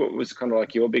 Hugh, what was kind of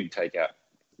like your big takeout?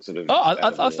 sort of.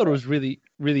 I thought it was really,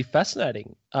 really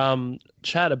fascinating.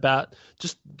 Chat about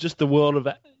just the world of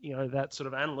that sort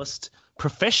of analyst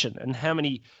profession and how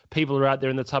many people are out there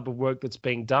in the type of work that's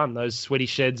being done. Those sweaty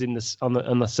sheds on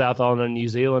the South Island of New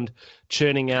Zealand,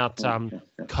 churning out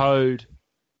code,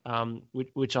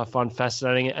 which I find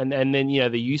fascinating, and then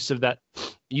the use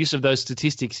of those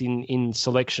statistics in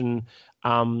selection.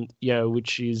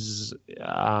 Which is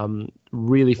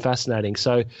really fascinating.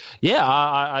 So, yeah,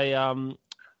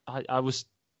 I was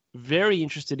very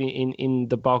interested in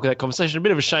the bulk of that conversation. A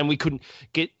bit of a shame we couldn't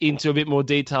get into a bit more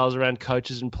details around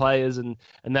coaches and players and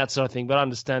that sort of thing. But I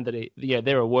understand that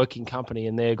they're a working company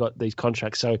and they've got these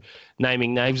contracts. So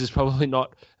naming names is probably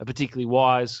not a particularly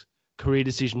wise career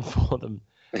decision for them.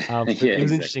 It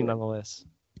was interesting nonetheless.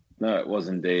 No, it was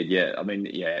indeed. Yeah, I mean,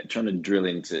 trying to drill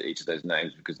into each of those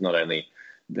names, because not only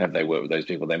have they worked with those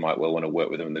people, they might well want to work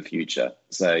with them in the future.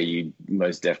 So you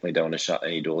most definitely don't want to shut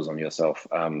any doors on yourself,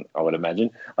 I would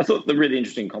imagine. I thought the really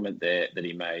interesting comment there that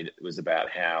he made was about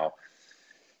how,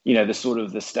 the sort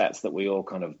of the stats that we all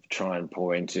kind of try and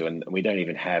pour into, and we don't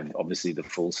even have, obviously, the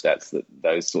full stats that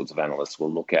those sorts of analysts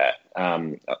will look at.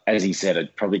 As he said,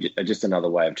 it probably just another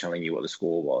way of telling you what the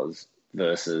score was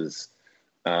versus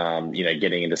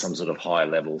getting into some sort of high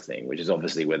level thing, which is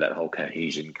obviously where that whole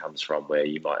cohesion comes from, where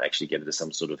you might actually get into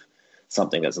some sort of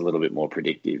something that's a little bit more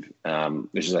predictive,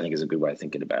 which I think is a good way of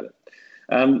thinking about it.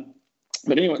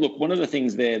 But anyway, look, one of the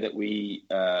things there that we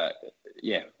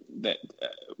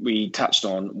touched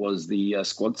on was the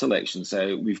squad selection.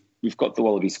 So we've got the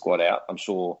Wallaby squad out. I'm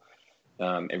sure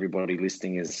everybody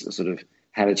listening has sort of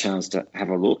had a chance to have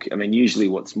a look. I mean, usually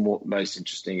what's most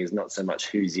interesting is not so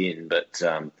much who's in, but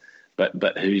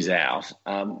who's out.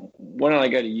 Why don't I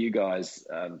go to you guys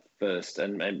first,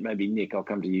 and maybe Nick, I'll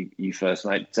come to you first,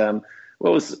 mate.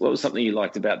 What was something you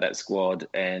liked about that squad,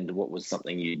 and what was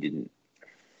something you didn't?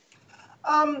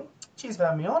 Cheers for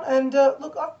having me on. And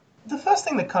the first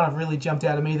thing that kind of really jumped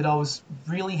out at me that I was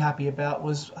really happy about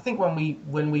was, I think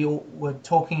when we all were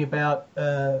talking about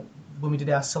when we did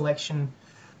our selection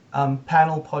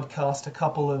panel podcast a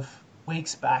couple of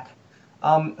weeks back,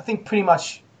 I think pretty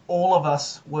much all of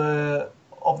us were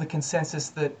of the consensus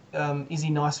that Izzy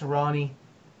Naisarani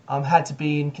had to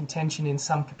be in contention in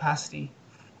some capacity.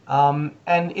 And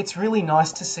it's really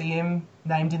nice to see him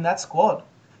named in that squad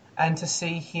and to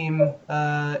see him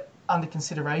under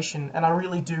consideration. And I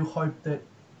really do hope that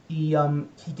he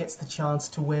gets the chance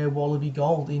to wear Wallaby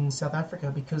gold in South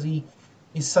Africa, because I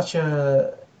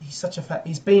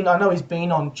know he's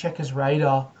been on Cheika's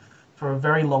radar for a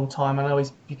very long time. I know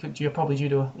probably due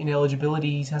to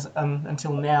ineligibility he has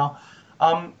until now,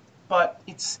 but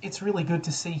it's really good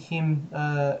to see him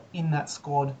in that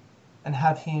squad and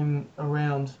have him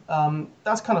around.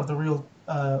 That's kind of the real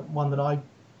one that I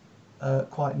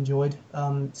quite enjoyed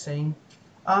seeing.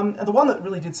 And the one that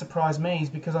really did surprise me is,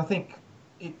 because I think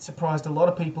it surprised a lot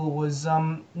of people, was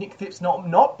Nick Phipps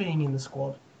not being in the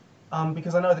squad.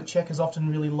 Because I know that Cheika has often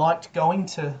really liked going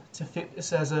to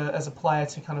Phipps as a player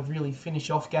to kind of really finish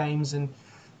off games and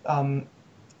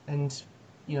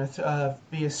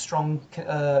be a strong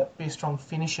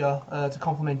finisher to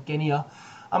complement Genia.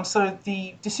 So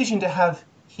the decision to have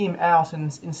him out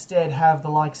and instead have the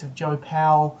likes of Joe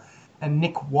Powell and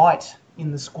Nick White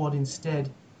in the squad instead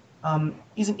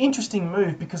is an interesting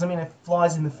move, because it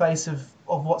flies in the face of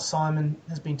what Simon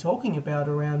has been talking about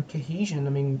around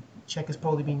cohesion. Cheika's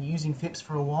probably been using Phipps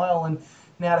for a while, and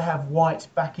now to have White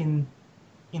back in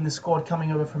the squad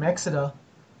coming over from Exeter,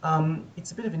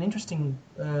 it's a bit of an interesting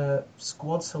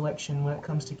squad selection when it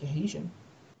comes to cohesion.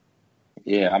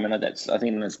 Yeah, I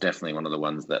think that's definitely one of the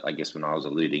ones that, I guess, when I was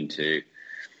alluding to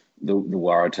the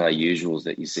Waratah usuals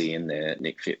that you see in there,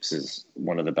 Nick Phipps is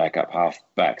one of the backup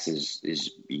half-backs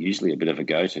is usually a bit of a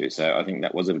go-to. So I think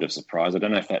that was a bit of a surprise. I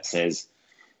don't know if that says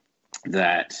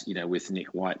that, with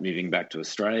Nick White moving back to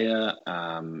Australia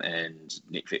and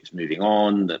Nick Phipps moving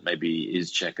on, that maybe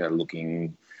is Cheika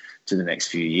looking to the next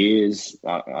few years.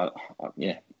 That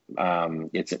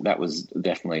was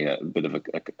definitely a bit of a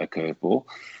curveball.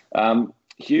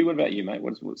 Hugh, what about you, mate?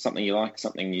 What's something you like,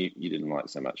 something you didn't like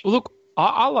so much? Well, look,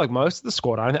 I like most of the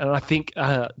squad, and I think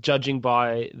judging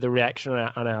by the reaction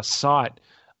on our site,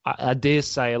 I dare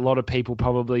say a lot of people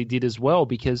probably did as well,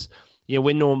 because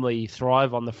we normally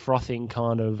thrive on the frothing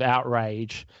kind of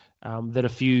outrage that a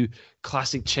few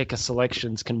classic Cheika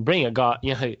selections can bring. A guy,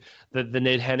 the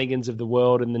Ned Hannigans of the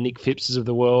world and the Nick Phippses of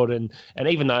the world, and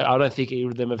even though I don't think either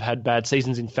of them have had bad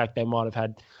seasons, in fact, they might have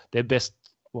had their best.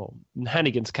 Well, in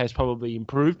Hannigan's case, probably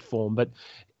improved form, but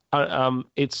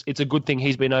it's a good thing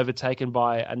he's been overtaken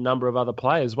by a number of other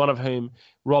players, one of whom,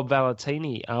 Rob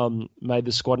Valentini, made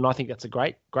the squad, and I think that's a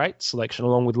great selection,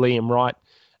 along with Liam Wright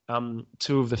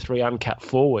two of the three uncapped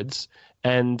forwards,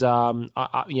 and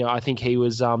I think he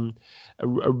was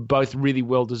both really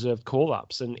well-deserved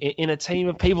call-ups, and in a team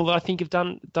of people that I think have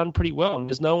done pretty well. And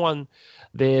there's no one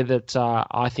there that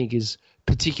I think is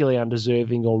particularly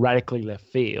undeserving or radically left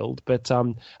field. But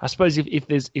I suppose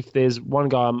if there's one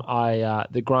guy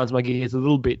that grinds my gears a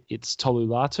little bit, it's Tolu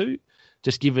Latu.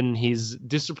 Just given his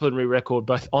disciplinary record,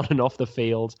 both on and off the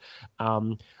field,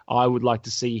 I would like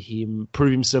to see him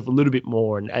prove himself a little bit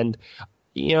more. And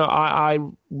I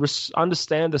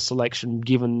understand the selection,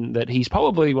 given that he's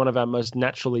probably one of our most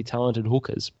naturally talented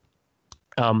hookers.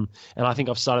 And I think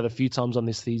I've cited a few times on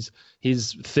this. His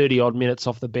 30-odd minutes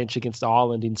off the bench against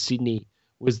Ireland in Sydney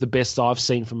was the best I've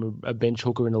seen from a bench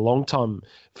hooker in a long time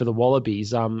for the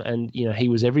Wallabies. And he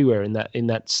was everywhere in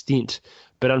that stint.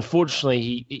 But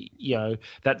unfortunately,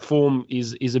 that form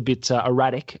is a bit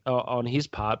erratic on his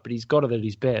part. But he's got it at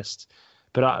his best.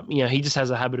 But he just has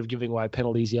a habit of giving away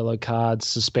penalties, yellow cards,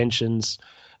 suspensions,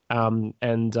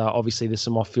 and obviously there's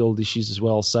some off-field issues as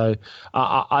well. So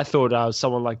I thought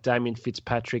someone like Damien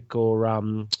Fitzpatrick or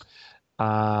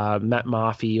Matt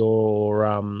Murphy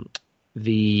or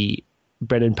the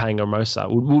Brendan Pangamosa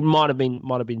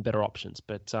might have been better options.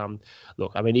 But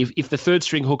look, I mean, if the third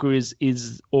string hooker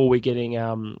is all we're getting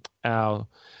our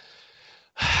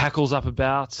hackles up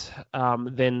about,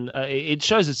 then it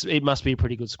shows it must be a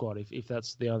pretty good squad if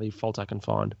that's the only fault I can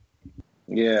find.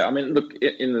 Yeah, I mean, look,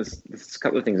 in this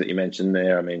couple of things that you mentioned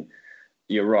there, I mean,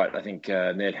 you're right. I think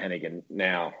Ned Hannigan,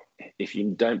 now, if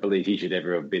you don't believe he should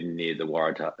ever have been near the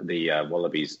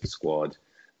Wallabies squad,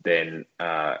 then,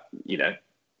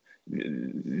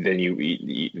 then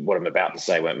you what I'm about to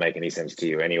say won't make any sense to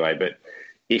you anyway. But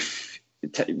if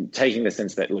taking the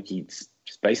sense that, look, he's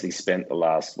basically spent the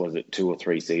last, 2 or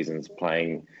 3 seasons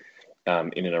playing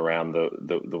in and around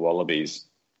the Wallabies,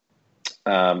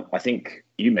 I think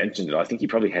you mentioned it. I think he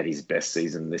probably had his best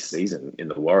season this season in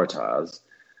the Waratahs.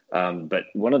 But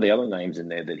one of the other names in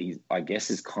there that I guess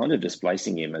is kind of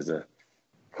displacing him as a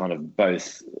kind of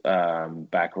both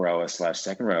back rower /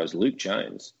 second rower is Luke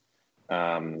Jones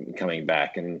coming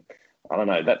back. And I don't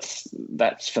know,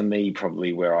 that's for me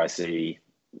probably where I see,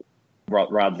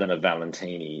 rather than a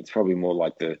Valentini, it's probably more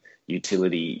like the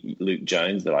utility Luke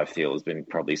Jones that I feel has been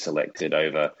probably selected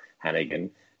over Hannigan.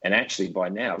 And actually, by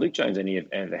now, Luke Jones only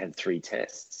ever had 3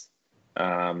 tests.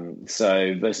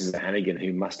 So versus a Hannigan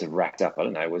who must have racked up, I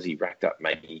don't know, was he racked up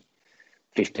maybe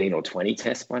 15 or 20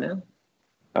 tests by now?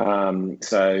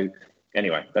 So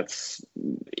anyway, that's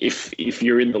if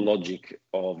you're in the logic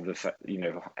of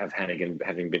of Hannigan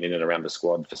having been in and around the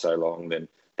squad for so long, then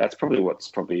that's probably what's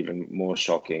probably even more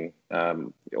shocking,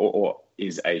 or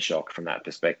is a shock from that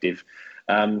perspective.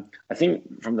 I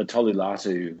think from the Tolu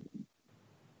Latu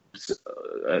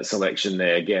selection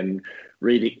there, again,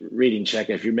 reading Cheika,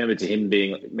 if you remember him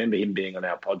being on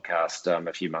our podcast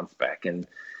a few months back, and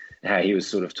how he was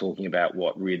sort of talking about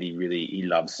what really, really he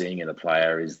loves seeing in a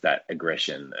player is that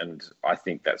aggression. And I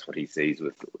think that's what he sees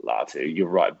with Latu. You're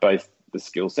right, both the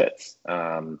skill sets,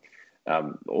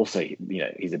 also,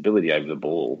 his ability over the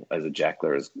ball as a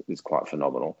jackler is quite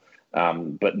phenomenal.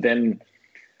 But then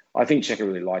I think Cheika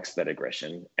really likes that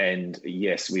aggression. And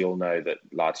yes, we all know that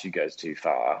Latu goes too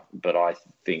far, but I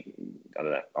think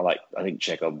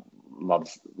Cheika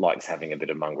likes having a bit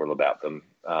of mongrel about them.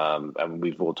 And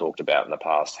we've all talked about in the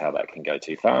past how that can go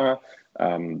too far.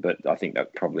 But I think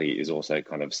that probably is also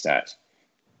kind of sat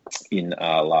in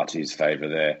Latu's favour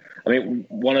there. I mean,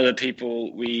 one of the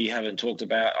people we haven't talked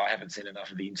about, I haven't seen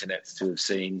enough of the internets to have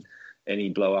seen any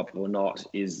blow up or not,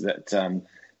 is that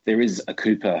there is a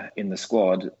Cooper in the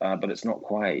squad, but it's not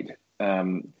Quade.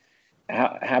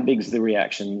 How big's the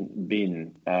reaction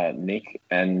been, Nick?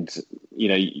 And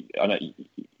I know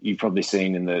you've probably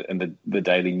seen in the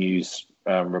Daily News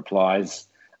replies.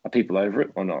 Are people over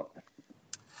it or not?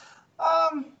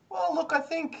 Well, look,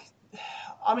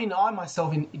 I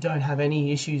myself don't have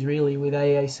any issues really with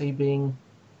AAC being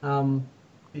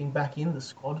back in the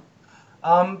squad.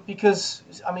 Because,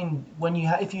 I mean,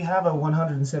 if you have a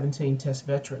 117 Test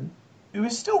veteran who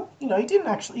is still, he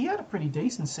had a pretty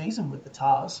decent season with the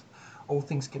Tars, all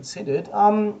things considered,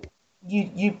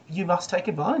 you must take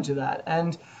advantage of that.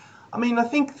 And, I mean, I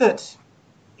think that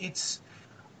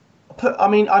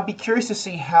I'd be curious to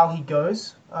see how he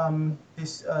goes in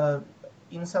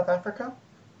South Africa.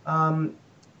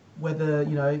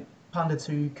 Whether, pundits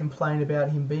who complain about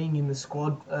him being in the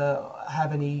squad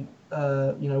have any,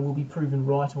 will be proven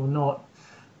right or not.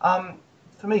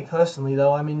 For me personally,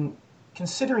 though, I mean,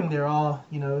 considering there are,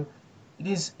 it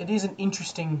is an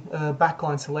interesting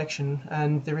backline selection,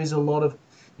 and there is a lot of,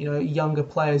 younger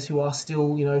players who are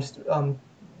still,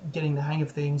 getting the hang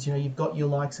of things. You've got your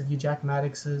likes of your Jack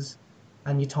Maddoxes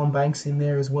and your Tom Banks in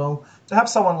there as well. To have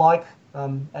someone like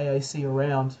AAC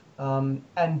around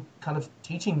and kind of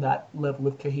teaching that level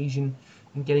of cohesion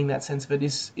and getting that sense of it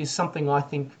is something I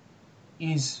think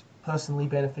is personally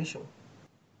beneficial.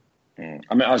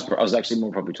 I mean, I was actually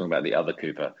more probably talking about the other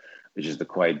Cooper, which is the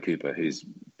Quade Cooper, who's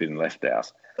been left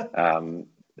out. What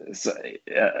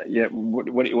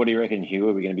do you reckon, Hugh?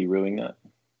 Are we going to be ruining that?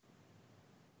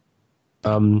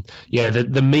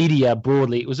 The media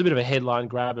broadly, it was a bit of a headline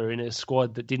grabber in a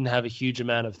squad that didn't have a huge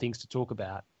amount of things to talk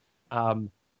about. That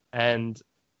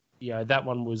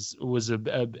one was a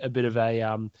bit of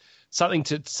a something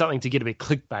to get a bit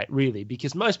clickbait, really,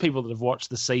 because most people that have watched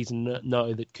the season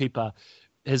know that Cooper,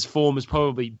 his form has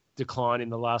probably declined in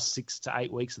the last 6 to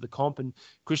 8 weeks of the comp, and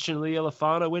Christian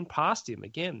Leali'ifano went past him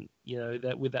again.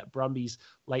 That with that Brumbies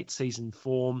late season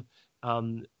form,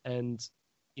 and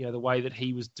the way that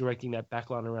he was directing that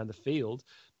backline around the field,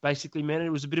 basically meant it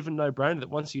was a bit of a no-brainer that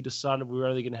once you decided we were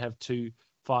only going to have 2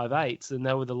 5/8s, then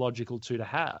they were the logical 2 to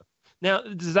have. Now,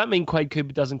 does that mean Quade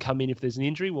Cooper doesn't come in if there's an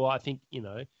injury? Well, I think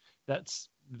that's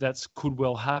could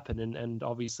well happen, and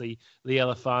obviously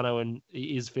Leali'ifano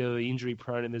is fairly injury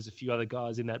prone, and there's a few other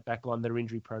guys in that back line that are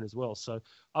injury prone as well. So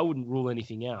I wouldn't rule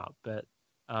anything out, but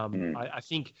I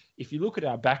think if you look at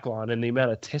our back line and the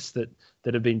amount of tests that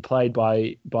have been played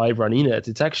by everyone in it,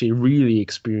 it's actually a really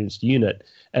experienced unit,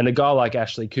 and a guy like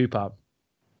Ashley Cooper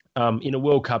in a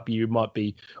World Cup year might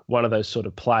be one of those sort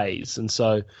of plays. And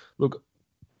so, look,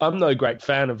 I'm no great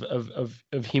fan of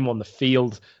him on the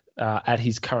field at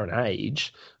his current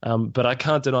age, but I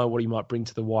can't deny what he might bring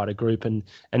to the wider group, and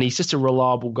he's just a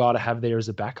reliable guy to have there as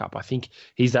a backup. I think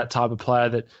he's that type of player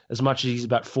that, as much as he's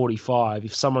about 45,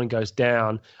 if someone goes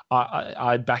down,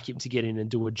 I back him to get in and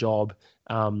do a job,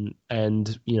 and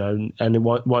it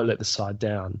won't let the side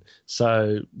down.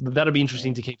 So that'll be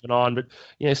interesting to keep an eye on. But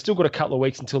still got a couple of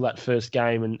weeks until that first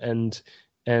game, and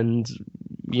a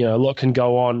lot can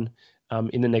go on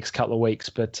in the next couple of weeks,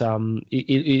 but I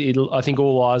think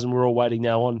all eyes, and we're all waiting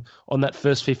now on that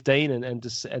first 15 and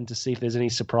to see if there's any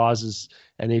surprises,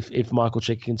 and if Michael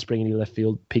Cheika can spring any left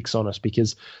field picks on us,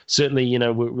 because certainly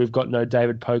we've got no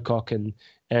David Pocock and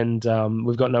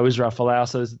we've got no Israel Folau,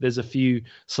 so there's a few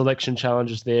selection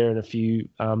challenges there, and a few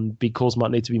big calls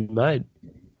might need to be made.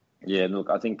 Yeah, look,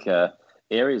 I think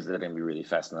areas that are going to be really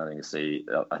fascinating to see.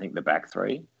 I think the back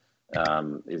three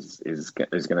is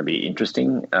going to be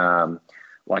interesting.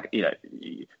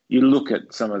 You look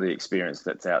at some of the experience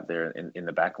that's out there in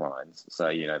the back lines.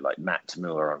 So, like Matt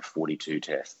Tamula on 42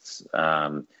 tests,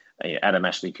 Adam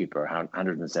Ashley Cooper,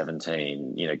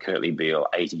 117, Kurtley Beale,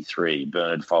 83,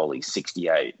 Bernard Foley,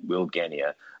 68, Will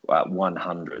Genia,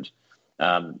 100.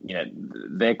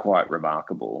 They're quite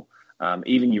remarkable.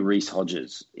 Even your Reece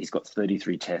Hodges, he's got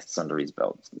 33 tests under his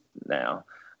belt now.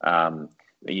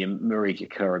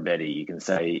 Marika Koroibete, you can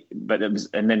say, but then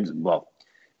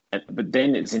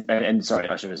it's, and sorry,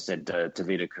 I should have said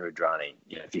Tavita Kurudrani,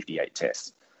 58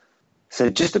 tests.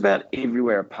 So just about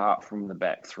everywhere apart from the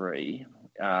back three,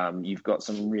 you've got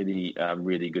some really,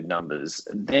 really good numbers.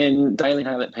 Then Daly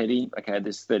Haylett-Petty, okay,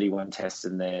 there's 31 tests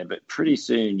in there, but pretty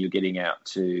soon you're getting out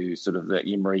to sort of the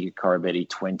Marika Koroibete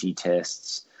 20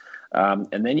 tests.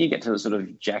 And then you get to the sort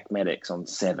of Jack Maddox on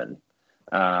 7.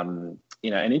 And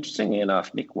interestingly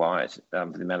enough, Nick White,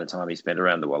 for the amount of time he spent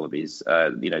around the Wallabies,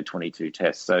 22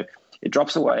 tests. So it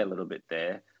drops away a little bit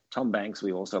there. Tom Banks,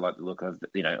 we also like the look of,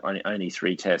 only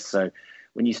 3 tests. So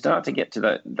when you start to get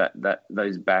to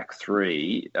those back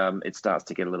three, it starts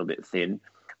to get a little bit thin.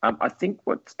 I think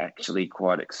what's actually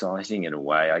quite exciting in a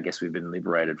way, I guess we've been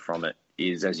liberated from it,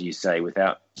 is, as you say,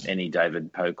 without any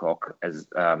David Pocock as,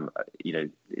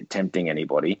 tempting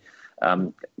anybody.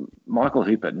 Michael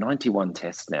Hooper, 91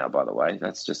 tests now, by the way.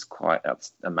 That's just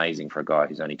that's amazing for a guy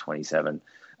who's only 27.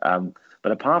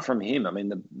 But apart from him, I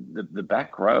mean, the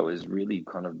back row is really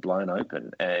kind of blown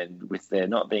open. And with there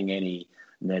not being any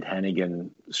Ned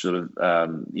Hannigan sort of,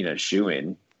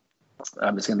 shoe-in, it's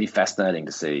going to be fascinating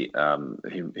to see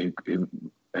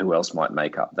who else might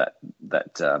make up that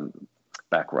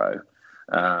back row.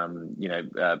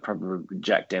 Probably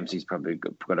Jack Dempsey's probably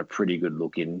got a pretty good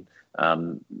look in,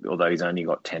 although he's only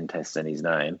got 10 tests in his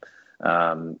name.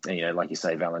 Like you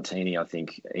say, Valentini, I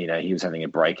think, he was having a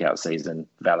breakout season.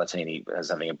 Valentini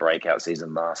was having a breakout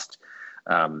season last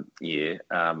year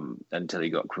until he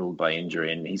got crippled by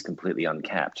injury, and he's completely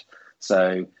uncapped.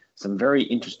 So some very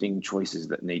interesting choices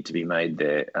that need to be made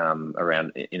there in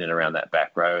and around that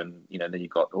back row. And, then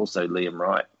you've got also Liam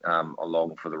Wright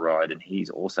along for the ride, and he's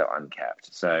also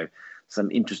uncapped. So some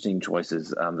interesting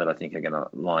choices that I think are going to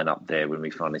line up there when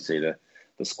we finally see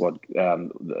the the squad,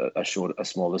 a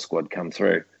smaller squad come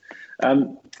through.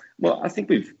 Well, I think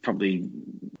we've probably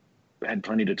had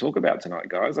plenty to talk about tonight,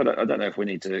 guys. I don't know if we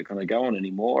need to kind of go on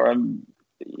anymore.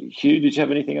 Hugh, did you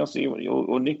have anything else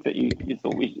or Nick that you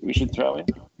thought we should throw in?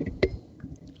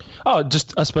 Oh,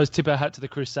 just, I suppose, tip our hat to the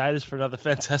Crusaders for another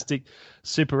fantastic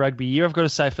Super Rugby year. I've got to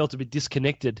say, I felt a bit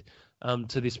disconnected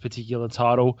to this particular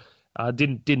title.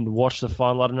 Didn't watch the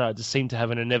final. I don't know. It just seemed to have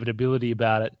an inevitability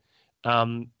about it.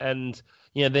 And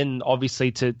then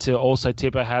obviously to also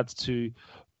tip our hats to,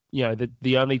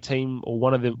 the only team, or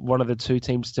one of the two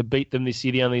teams to beat them this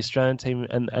year, the only Australian team,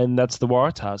 and that's the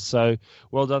Waratahs. So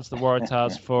well done to the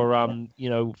Waratahs for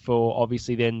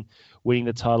obviously then winning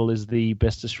the title as the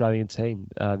best Australian team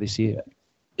this year.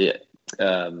 Yeah.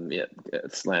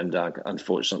 Slam dunk.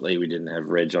 Unfortunately, we didn't have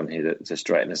Reg on here to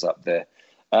straighten us up there.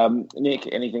 Nick,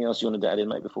 anything else you wanted to add in,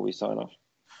 mate, before we sign off?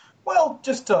 Well,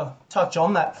 just to touch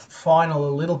on that final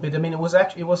a little bit. I mean, it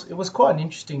was quite an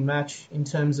interesting match in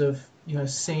terms of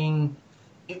seeing.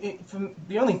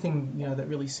 The only thing that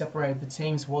really separated the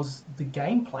teams was the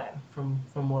game plan.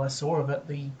 From what I saw of it,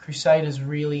 the Crusaders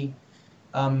really,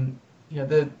 I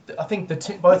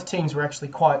think both teams were actually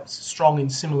quite strong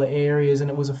in similar areas, and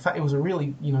it was a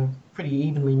really pretty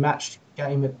evenly matched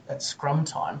game at scrum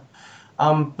time.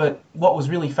 But what was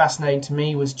really fascinating to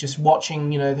me was just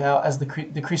watching, how as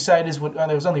the Crusaders would,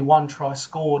 there was only one try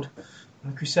scored,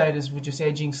 and the Crusaders were just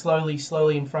edging slowly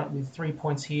in front with 3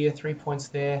 points here, 3 points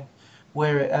there,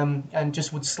 where and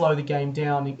just would slow the game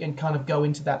down and kind of go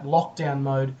into that lockdown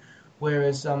mode.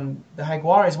 Whereas the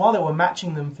Jaguares, while they were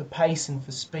matching them for pace and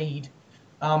for speed,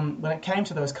 when it came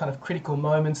to those kind of critical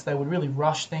moments, they would really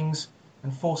rush things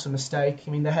and force a mistake. I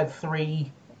mean, they had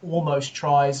 3 almost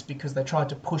tries because they tried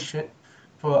to push it.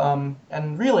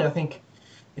 And really, I think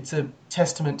it's a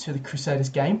testament to the Crusaders'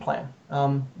 game plan,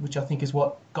 which I think is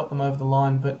what got them over the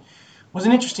line. But it was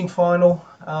an interesting final.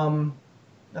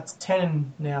 That's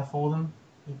 10 now for them,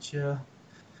 which I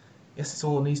guess it's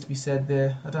all that needs to be said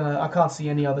there. I don't know. I can't see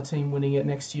any other team winning it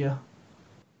next year.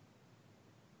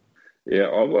 Yeah,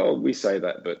 well, we say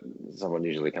that, but someone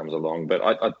usually comes along. But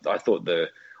I thought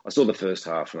I saw the first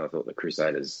half, and I thought the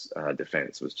Crusaders'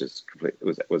 defence was just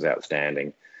was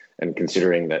outstanding. And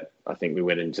considering that, I think we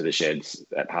went into the sheds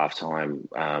at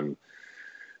halftime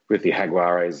with the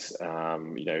Jaguares,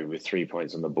 with 3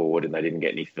 points on the board, and they didn't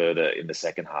get any further in the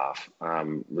second half,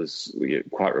 was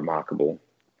quite remarkable.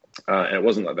 And it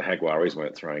wasn't like the Jaguares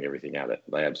weren't throwing everything at it;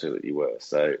 they absolutely were.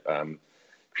 So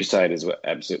Crusaders were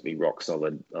absolutely rock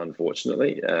solid,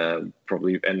 unfortunately. And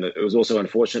it was also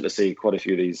unfortunate to see quite a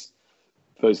few of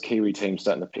those Kiwi teams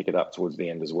starting to pick it up towards the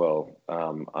end as well,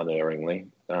 unerringly,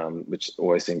 which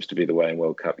always seems to be the way in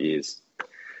World Cup years.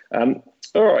 All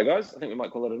right, guys, I think we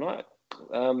might call it a night.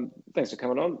 Thanks for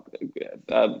coming on.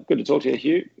 Good to talk to you,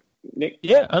 Hugh. Nick?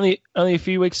 Yeah, only a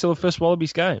few weeks till the first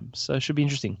Wallabies game, so it should be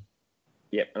interesting.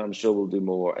 Yeah, and I'm sure we'll do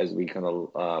more as we kind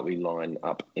of we line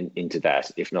up into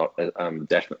that, if not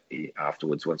definitely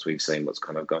afterwards once we've seen what's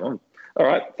kind of gone on. All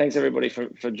right, thanks everybody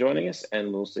for joining us,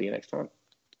 and we'll see you next time.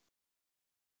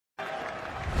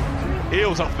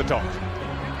 Eales off the top.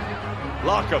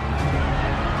 Larkham.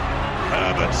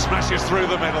 Herbert smashes through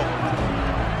the middle.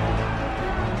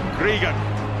 Gregan.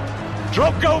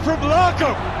 Drop goal from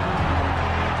Larkham.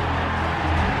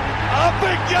 Up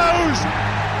it goes.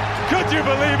 Could you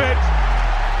believe it?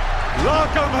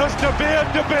 Larkham has De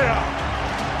Beer.